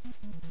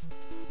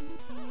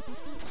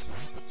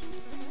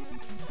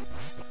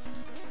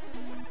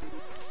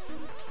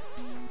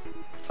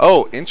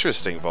 Oh,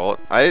 interesting,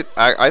 Volt. I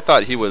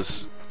thought he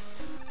was...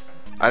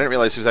 I didn't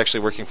realize he was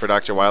actually working for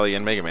Dr. Wily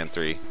in Mega Man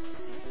 3.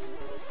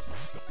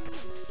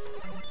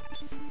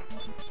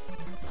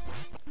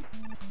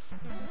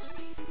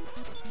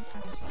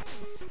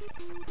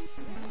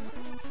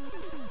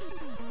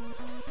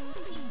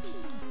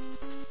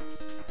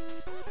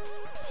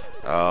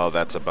 Oh,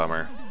 that's a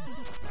bummer.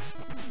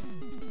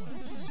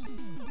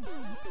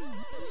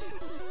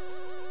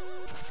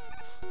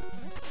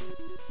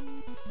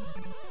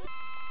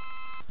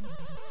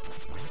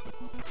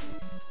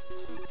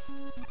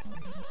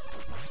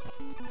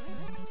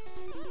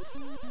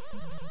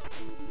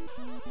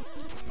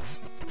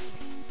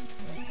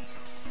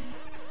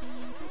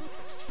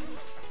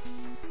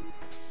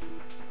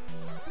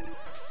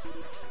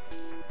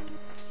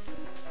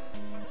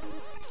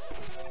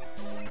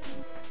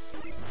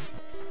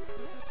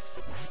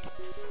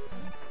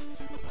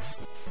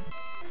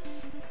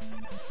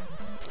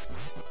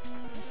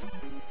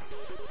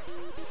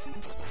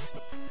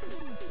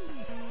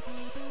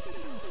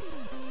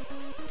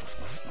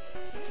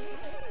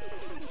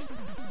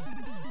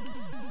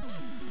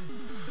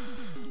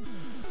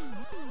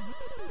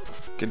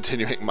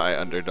 Continuing my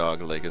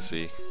underdog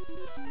legacy.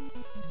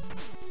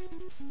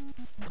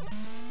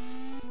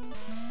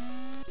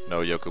 No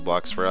Yoku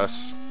blocks for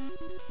us.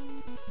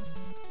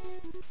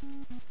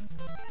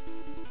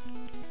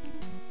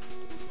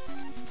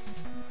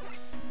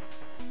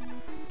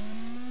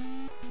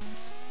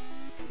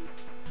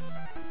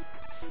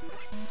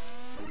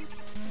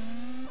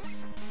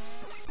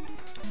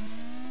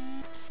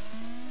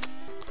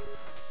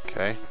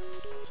 Okay.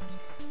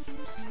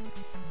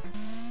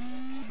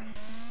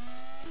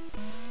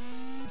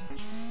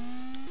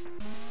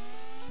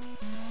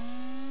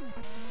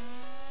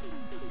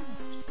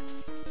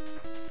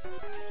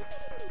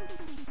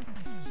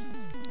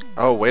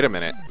 Oh, wait a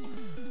minute.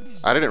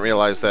 I didn't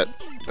realize that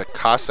the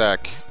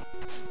Cossack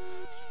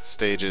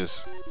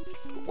stage's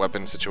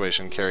weapon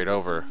situation carried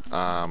over.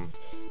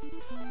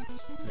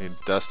 Need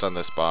dust on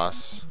this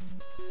boss.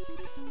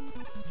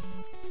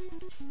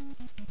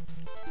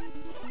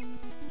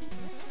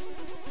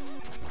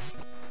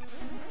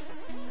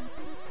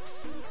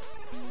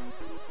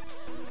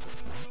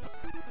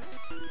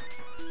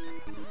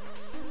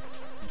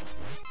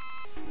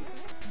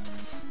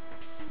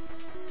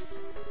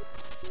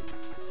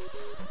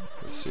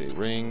 see,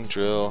 ring,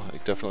 drill. I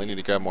definitely need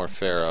to grab more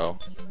Pharaoh.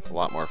 A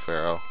lot more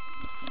Pharaoh.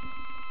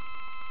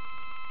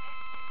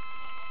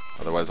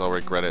 Otherwise I'll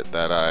regret it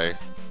that I...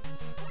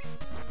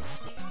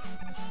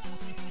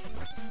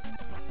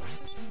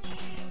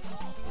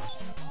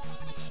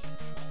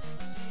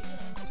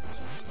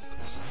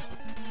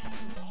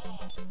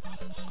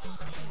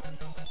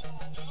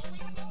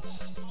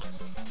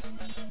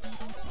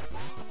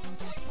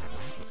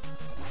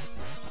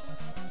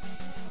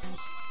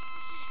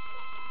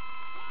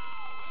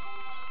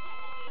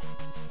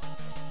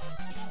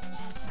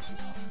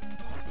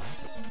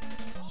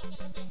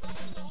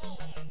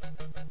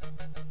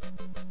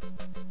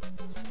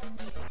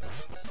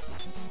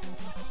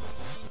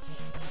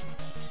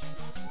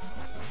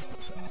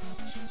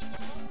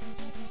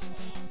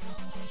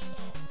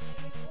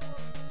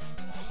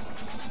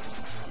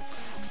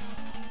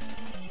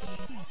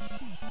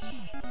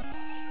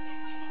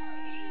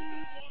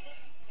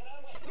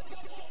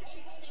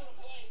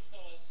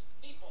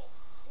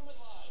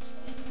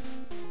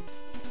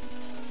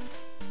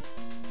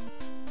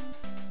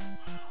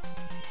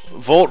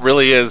 Volt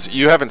really is,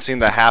 you haven't seen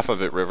the half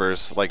of it,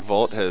 Rivers. Like,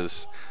 Volt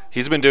has,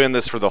 he's been doing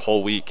this for the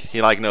whole week.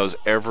 He, like, knows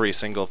every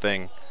single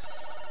thing.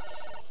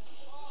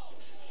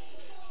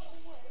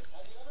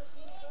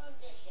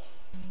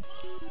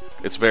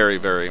 It's very,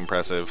 very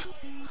impressive.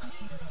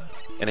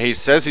 And he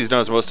says he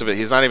knows most of it.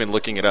 He's not even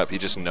looking it up. He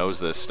just knows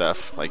this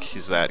stuff. Like,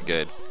 he's that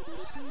good.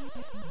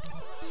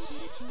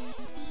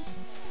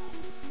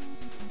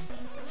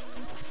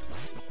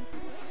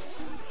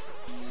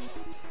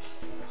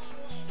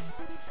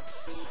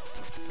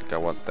 I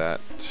want that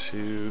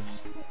too.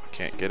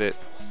 Can't get it.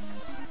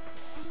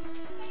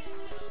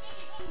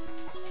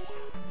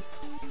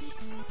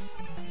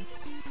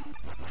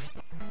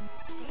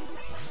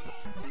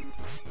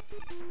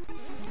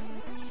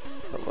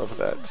 I love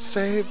that.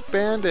 Save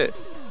Bandit!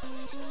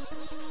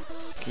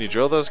 Can you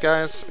drill those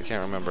guys? I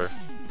can't remember.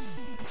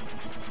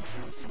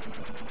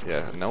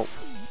 Yeah, nope.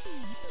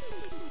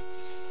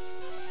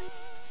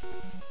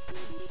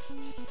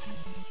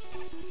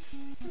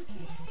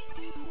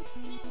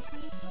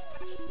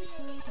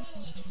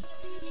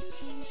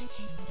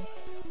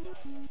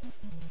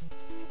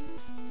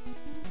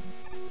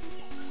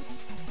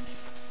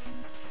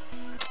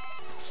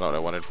 That's not what I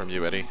wanted from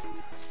you, Eddie.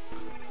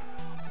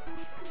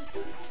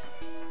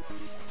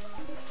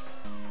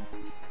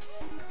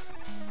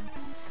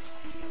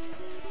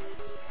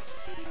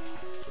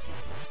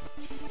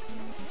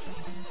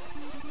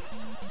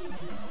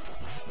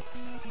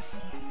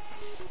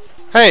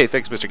 Hey,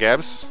 thanks, Mr.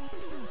 Gabs.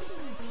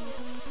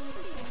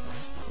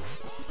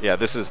 Yeah,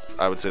 this is,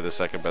 I would say, the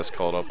second best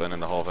cold open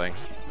in the whole thing.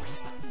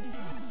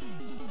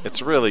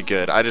 It's really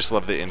good. I just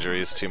love the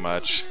injuries too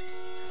much.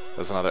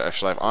 That's another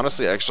extra life.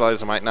 Honestly, extra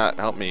lives might not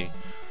help me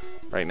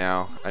right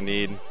now. I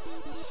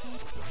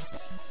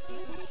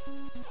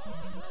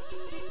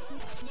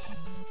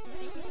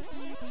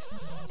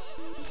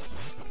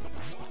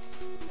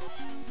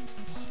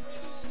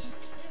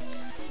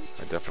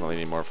definitely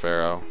need more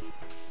Pharaoh.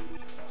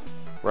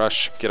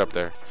 Rush, get up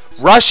there.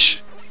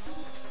 Rush!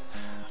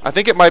 I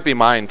think it might be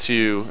mine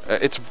too.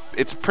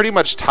 It's pretty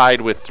much tied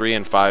with 3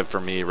 and 5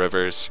 for me,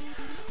 Rivers.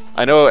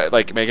 I know,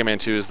 like, Mega Man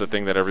 2 is the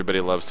thing that everybody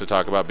loves to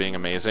talk about being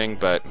amazing,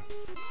 but...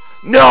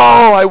 No!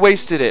 I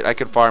wasted it! I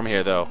could farm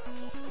here, though.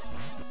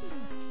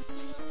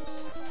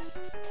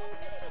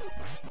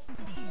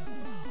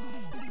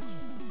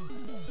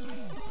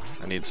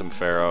 I need some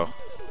Pharaoh.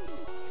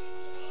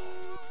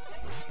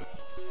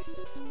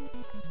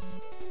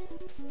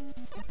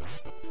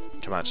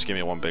 Come on, just give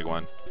me one big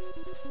one.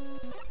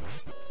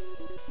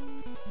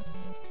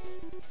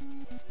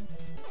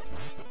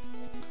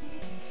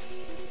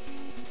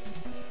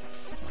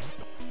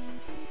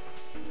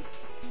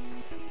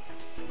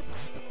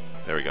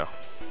 There we go.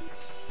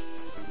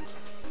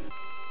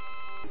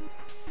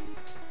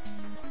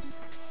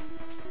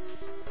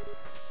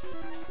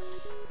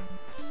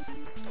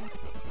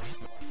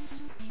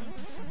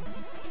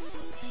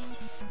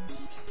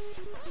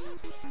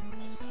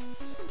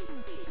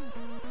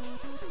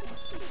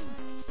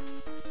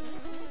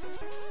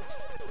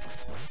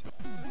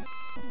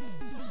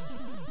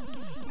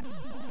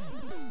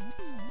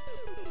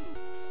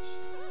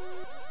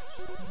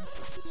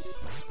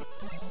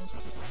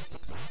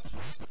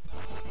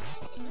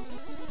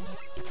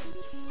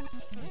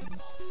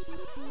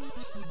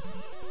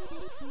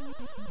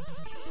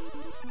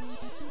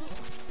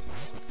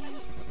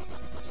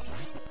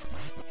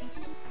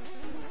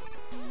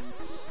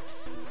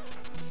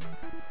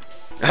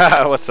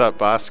 What's up,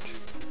 Bosk?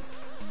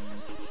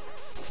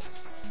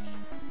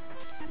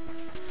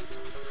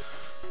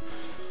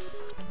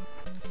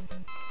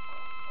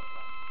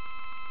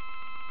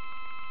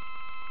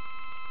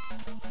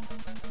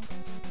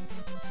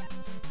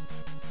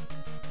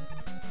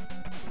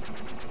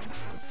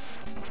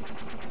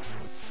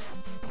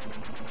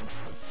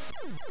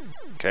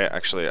 Okay,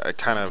 actually, I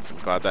kind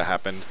of glad that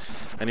happened.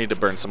 I need to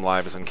burn some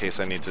lives in case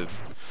I need to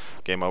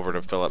game over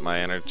to fill up my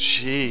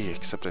energy,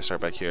 except I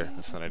start back here.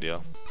 That's not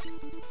ideal.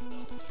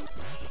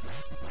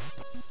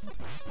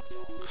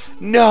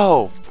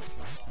 No!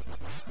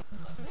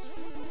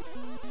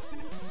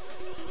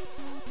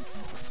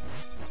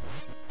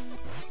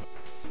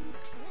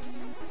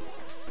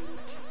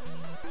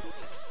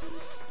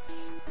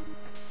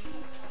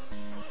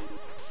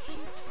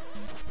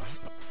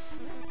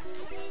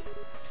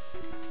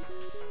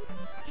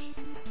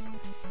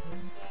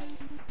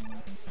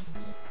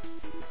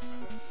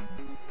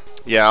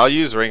 Yeah, I'll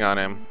use ring on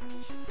him.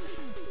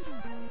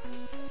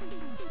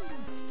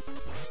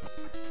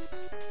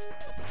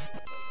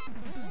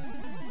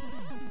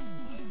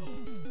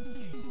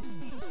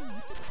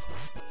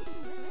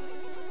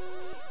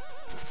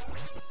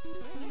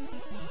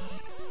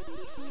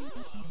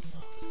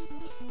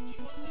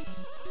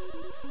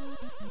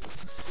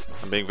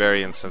 I'm being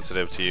very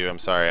insensitive to you. I'm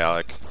sorry,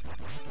 Alec.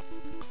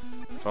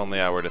 If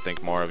only I were to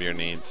think more of your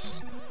needs.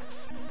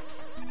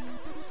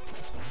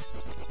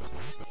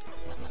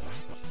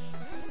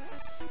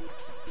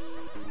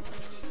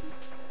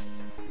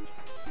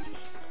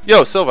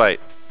 Yo, Sylvite!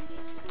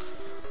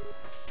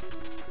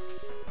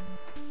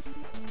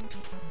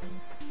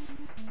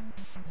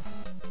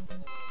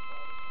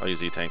 I'll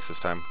use E-tanks this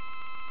time.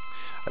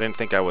 I didn't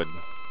think I would.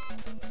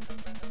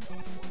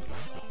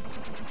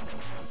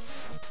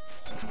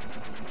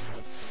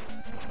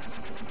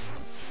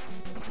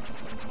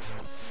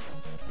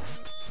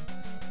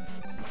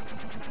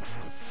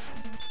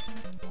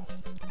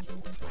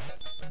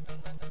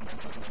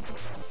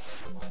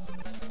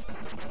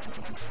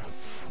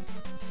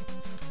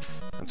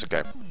 That's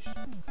okay.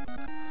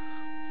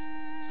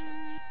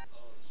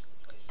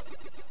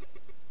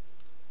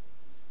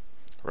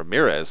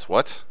 Ramirez,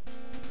 what?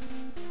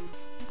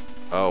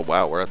 Oh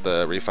wow, we're at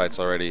the refights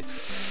already.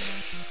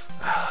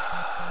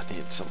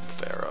 Need some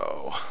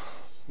Pharaoh.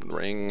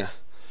 Ring,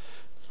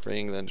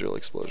 then drill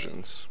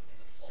explosions.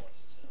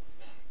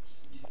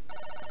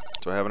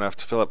 Do I have enough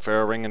to fill up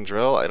Pharaoh, ring, and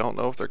drill? I don't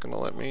know if they're gonna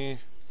let me.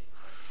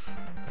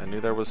 I knew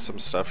there was some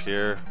stuff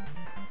here.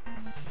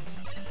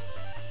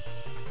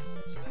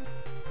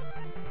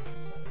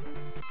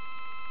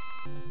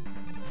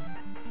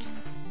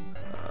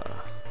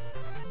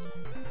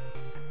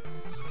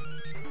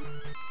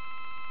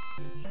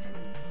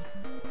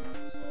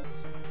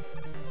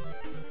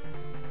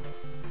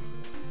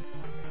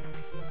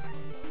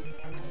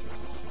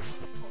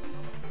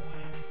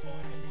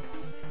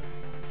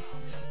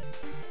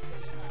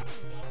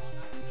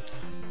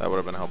 That would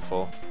have been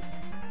helpful.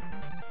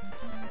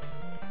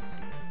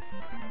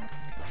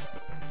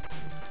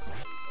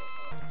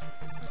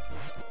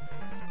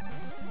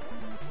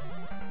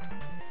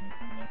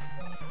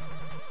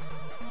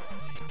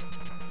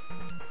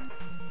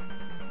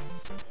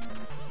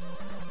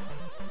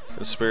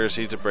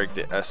 Conspiracy to break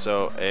the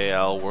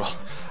SOAL world.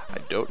 I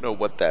don't know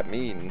what that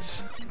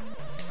means.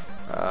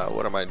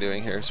 What am I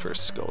doing here?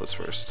 First, skull is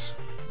first.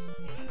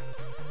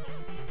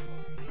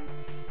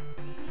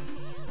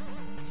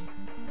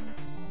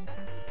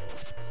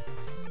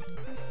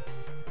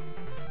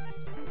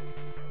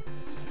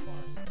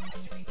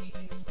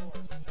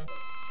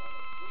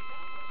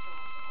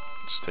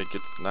 Just take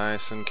it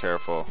nice and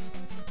careful.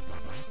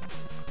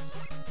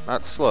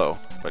 Not slow,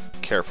 but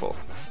careful.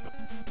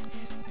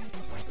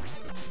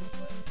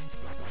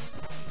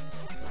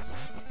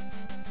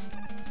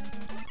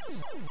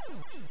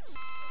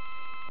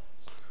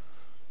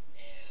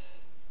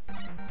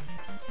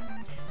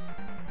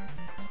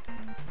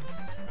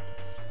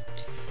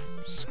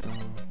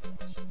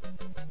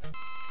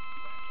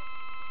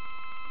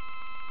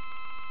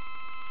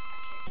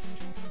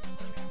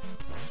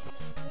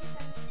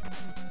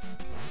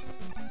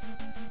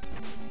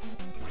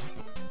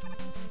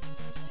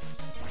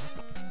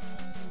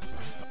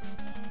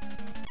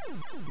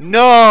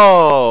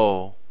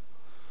 No!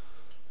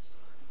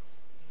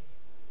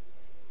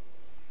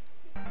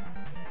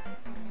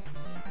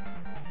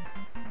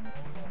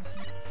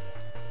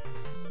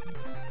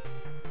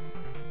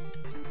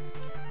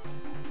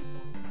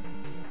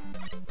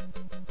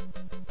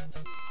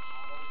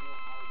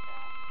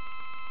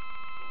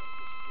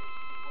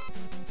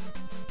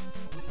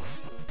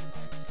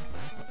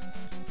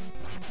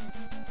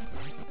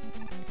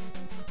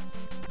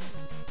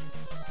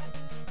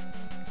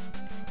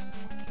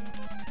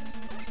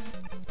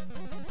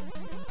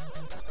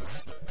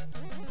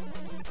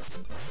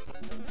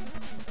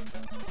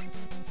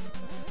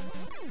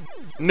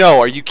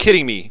 No, are you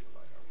kidding me?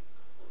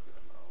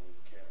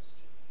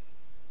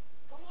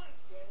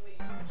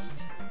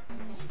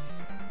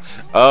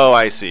 Oh,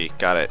 I see.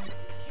 Got it.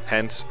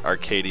 Hence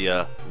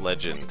Arcadia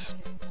Legend.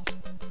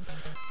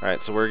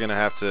 Alright, so we're gonna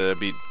have to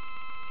beat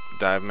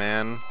Dive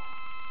Man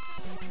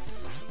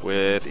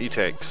with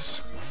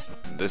E-tanks.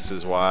 This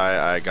is why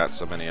I got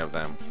so many of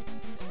them.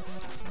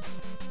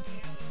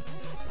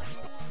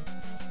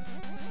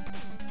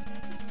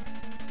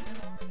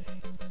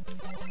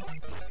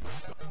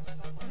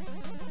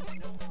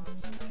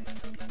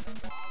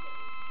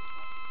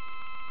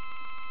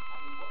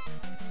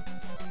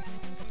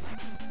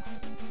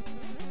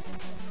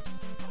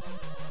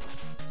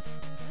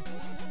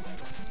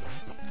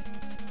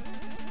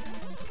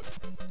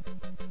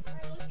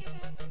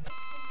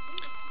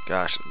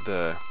 Gosh,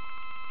 the...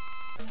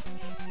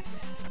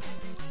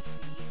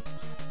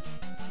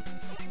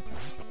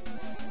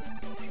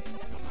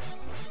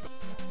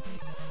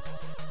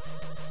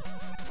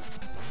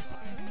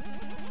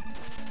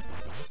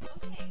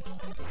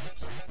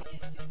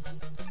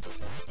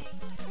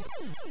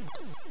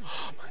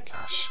 Oh my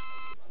gosh.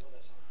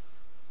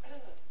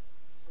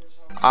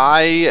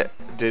 I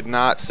did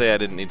not say I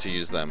didn't need to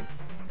use them.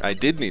 I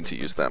did need to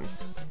use them.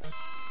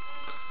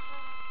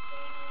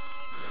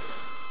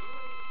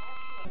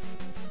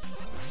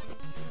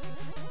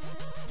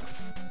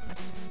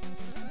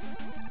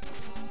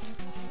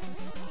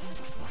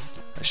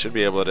 I should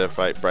be able to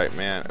fight Bright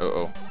Man.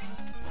 Uh-oh.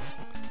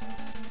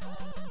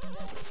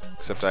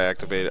 Except I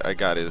activated, I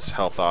got his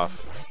health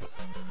off.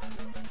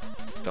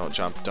 Don't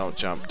jump, don't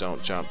jump,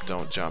 don't jump,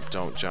 don't jump,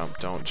 don't jump,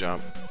 don't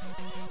jump.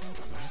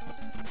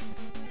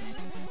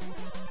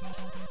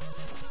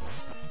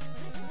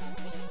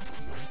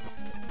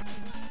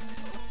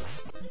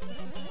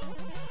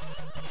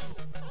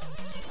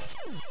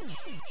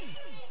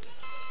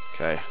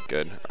 Okay,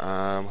 good.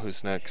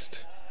 Who's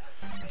next?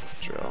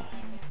 Drill.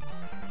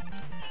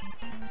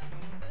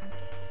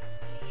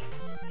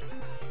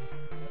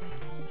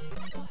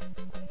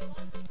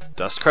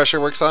 Dust Crusher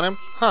works on him?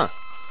 Huh.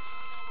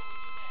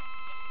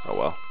 Oh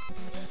well.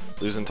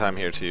 Losing time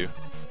here too.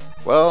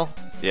 Well,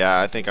 yeah,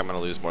 I think I'm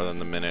gonna lose more than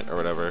the minute or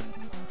whatever.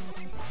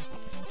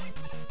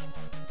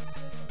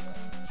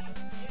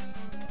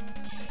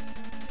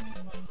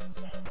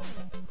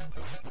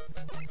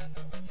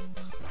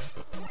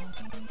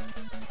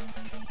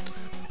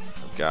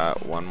 I've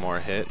got one more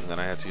hit and then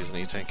I have to use an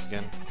E-Tank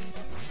again.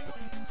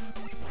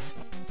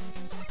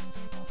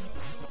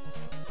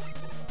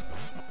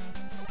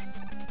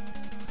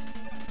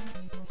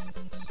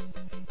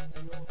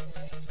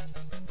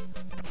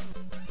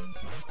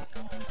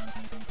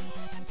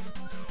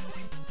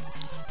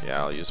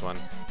 Yeah, I'll use one.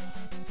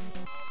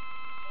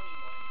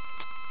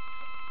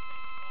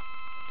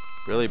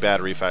 Really bad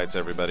refights,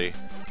 everybody.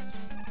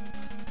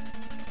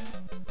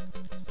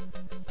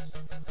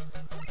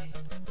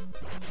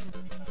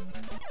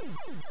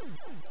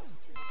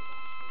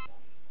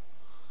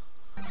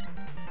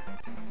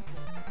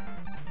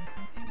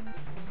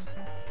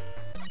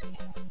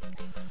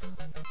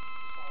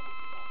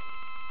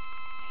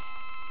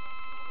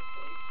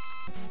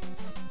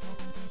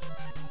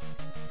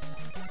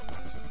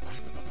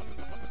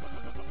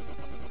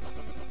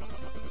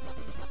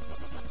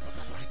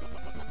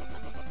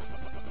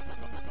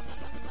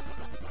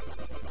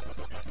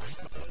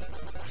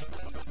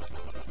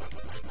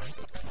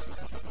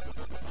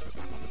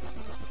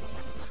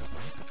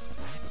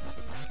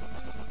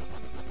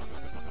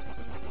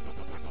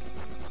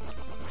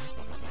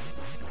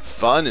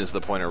 Fun is the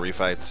point of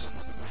refights.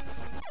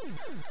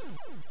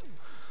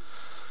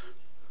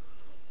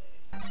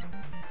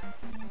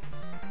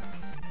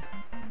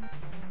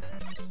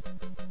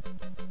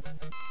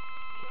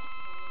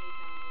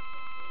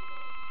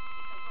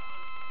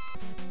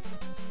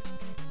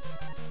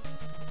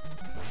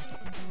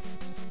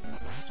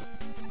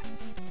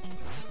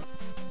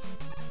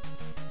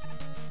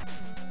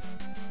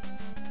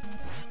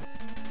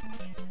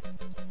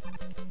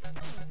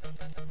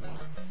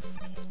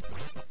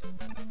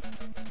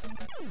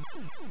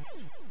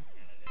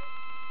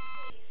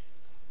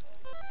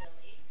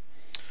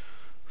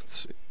 Let's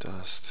see,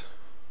 dust.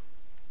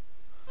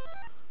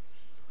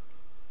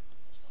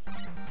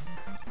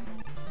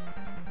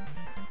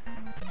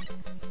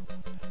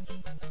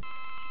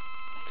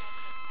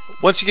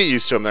 Once you get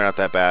used to them, they're not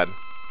that bad.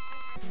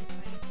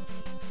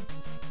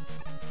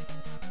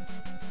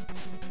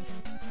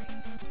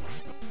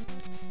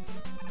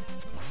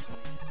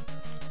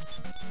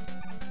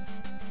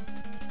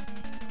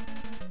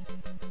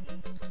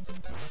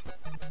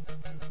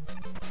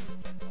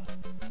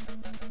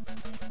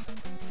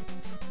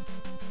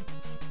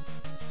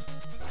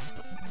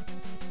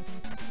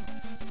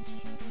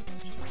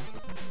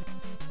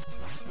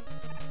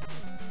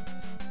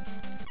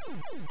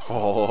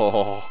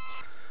 Oh,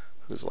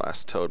 who's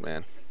last? Toad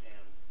Man.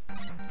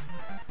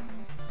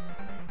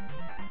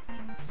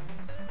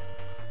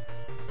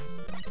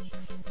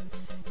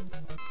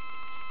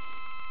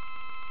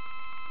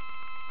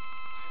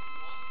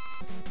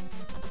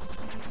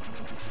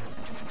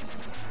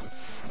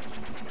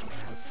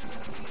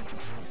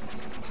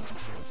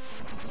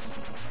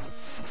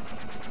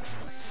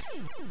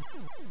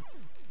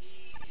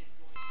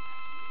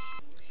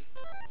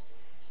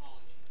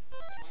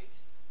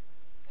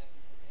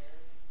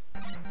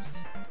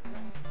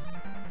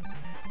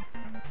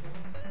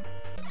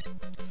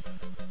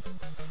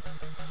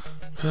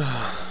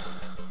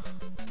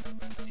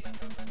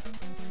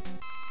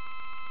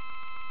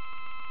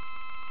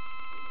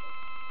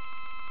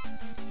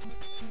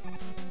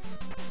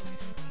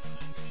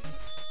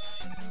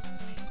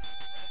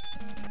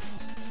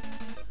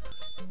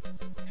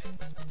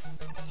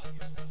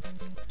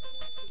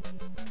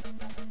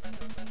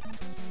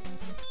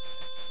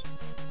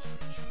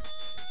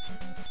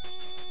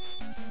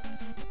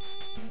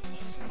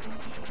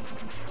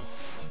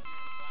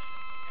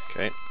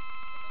 Okay.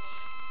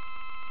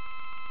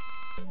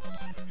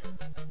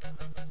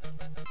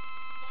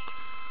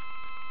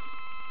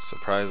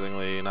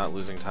 Surprisingly, not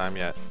losing time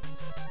yet.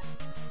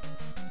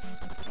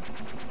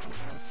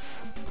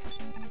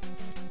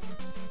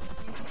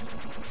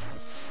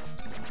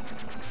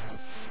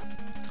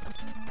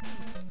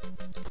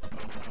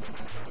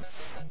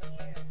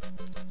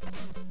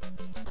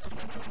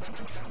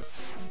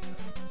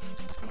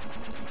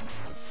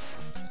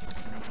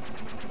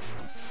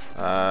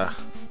 I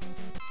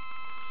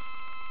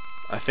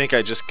think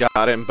I just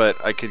got him,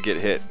 but I could get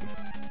hit.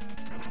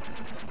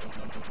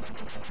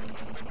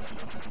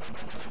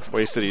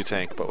 Wasted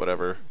E-Tank, but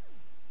whatever.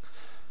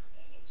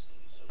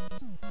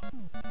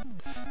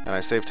 And I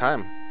saved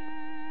time.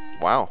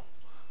 Wow.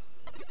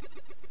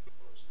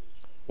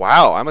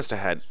 Wow, I must have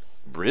had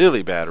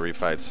really bad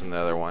refights in the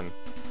other one.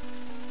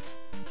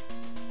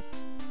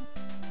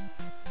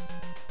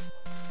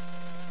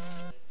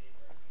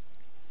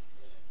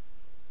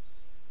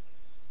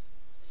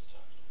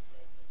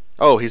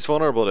 Oh, he's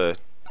vulnerable to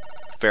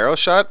Pharaoh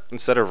Shot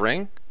instead of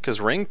Ring?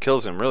 Because Ring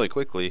kills him really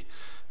quickly,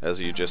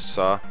 as you just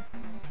saw.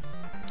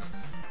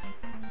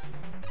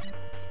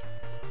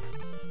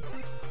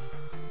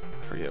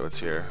 I forget what's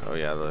here. Oh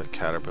yeah, the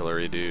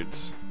caterpillar-y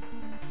dudes.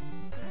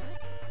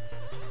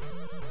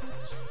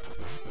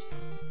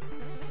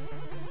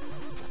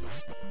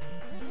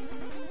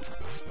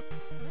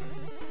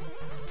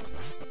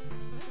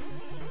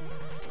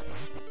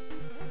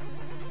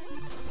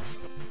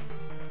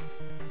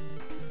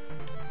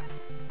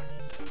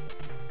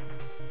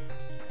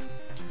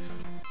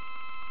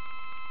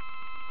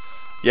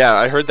 Yeah,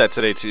 I heard that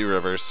today too,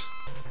 Rivers.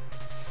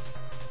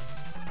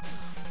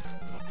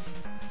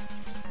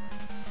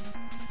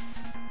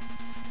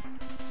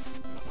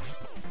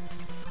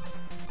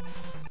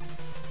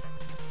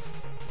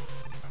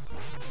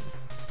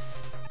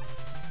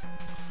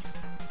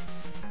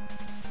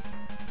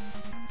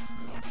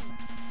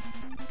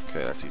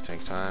 Okay, that's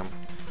E-Tank time.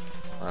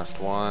 Last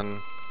one.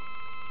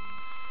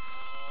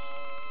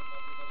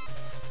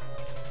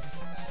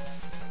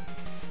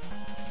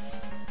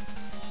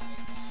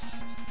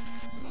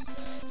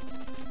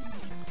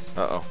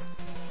 Uh-oh.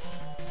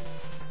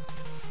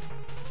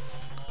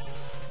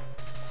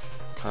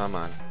 Come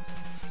on.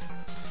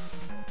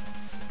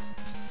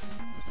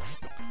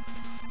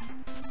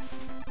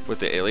 With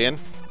the alien?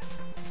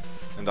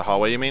 In the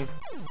hallway, you mean?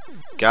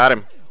 Got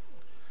him.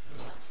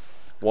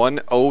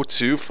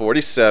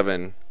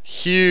 102.47.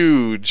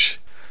 Huge.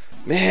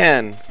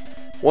 Man.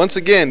 Once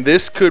again,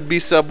 this could be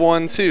sub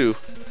 1 too.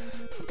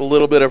 With a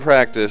little bit of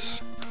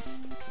practice.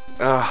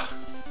 Ah.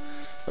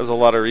 That was a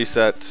lot of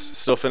resets.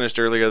 Still finished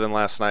earlier than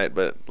last night,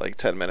 but like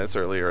 10 minutes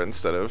earlier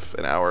instead of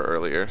an hour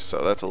earlier.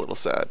 So that's a little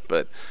sad.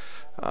 But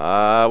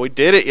we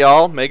did it,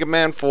 y'all. Mega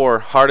Man 4.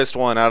 Hardest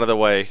one out of the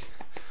way.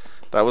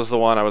 That was the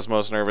one I was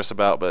most nervous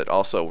about, but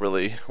also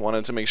really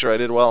wanted to make sure I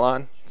did well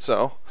on.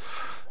 So,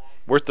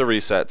 worth the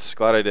resets.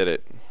 Glad I did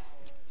it.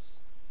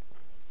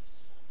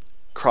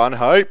 Kron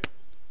Hype.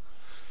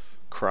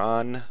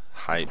 Kron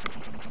Hype.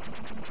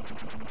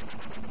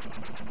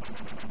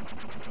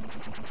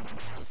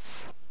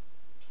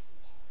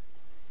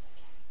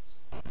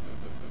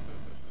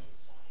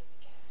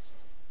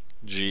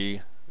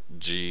 G,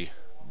 G,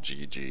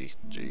 G, G,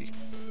 G.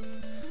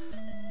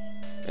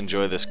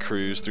 Enjoy this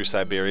cruise through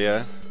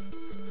Siberia.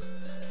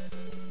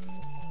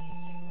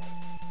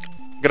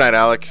 Good night,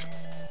 Alec.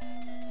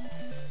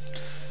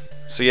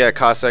 So yeah,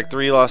 Cossack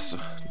 3 lost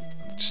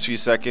just a few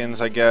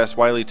seconds, I guess.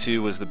 Wily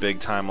 2 was the big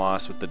time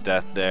loss with the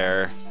death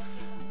there.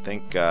 I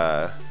think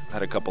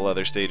had a couple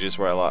other stages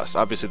where I lost.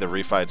 Obviously the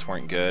refights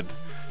weren't good.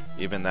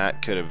 Even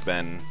that could have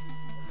been,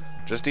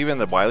 just even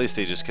the Wily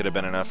stages could have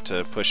been enough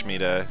to push me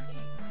to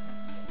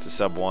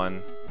sub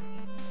 1.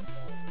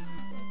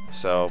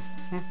 So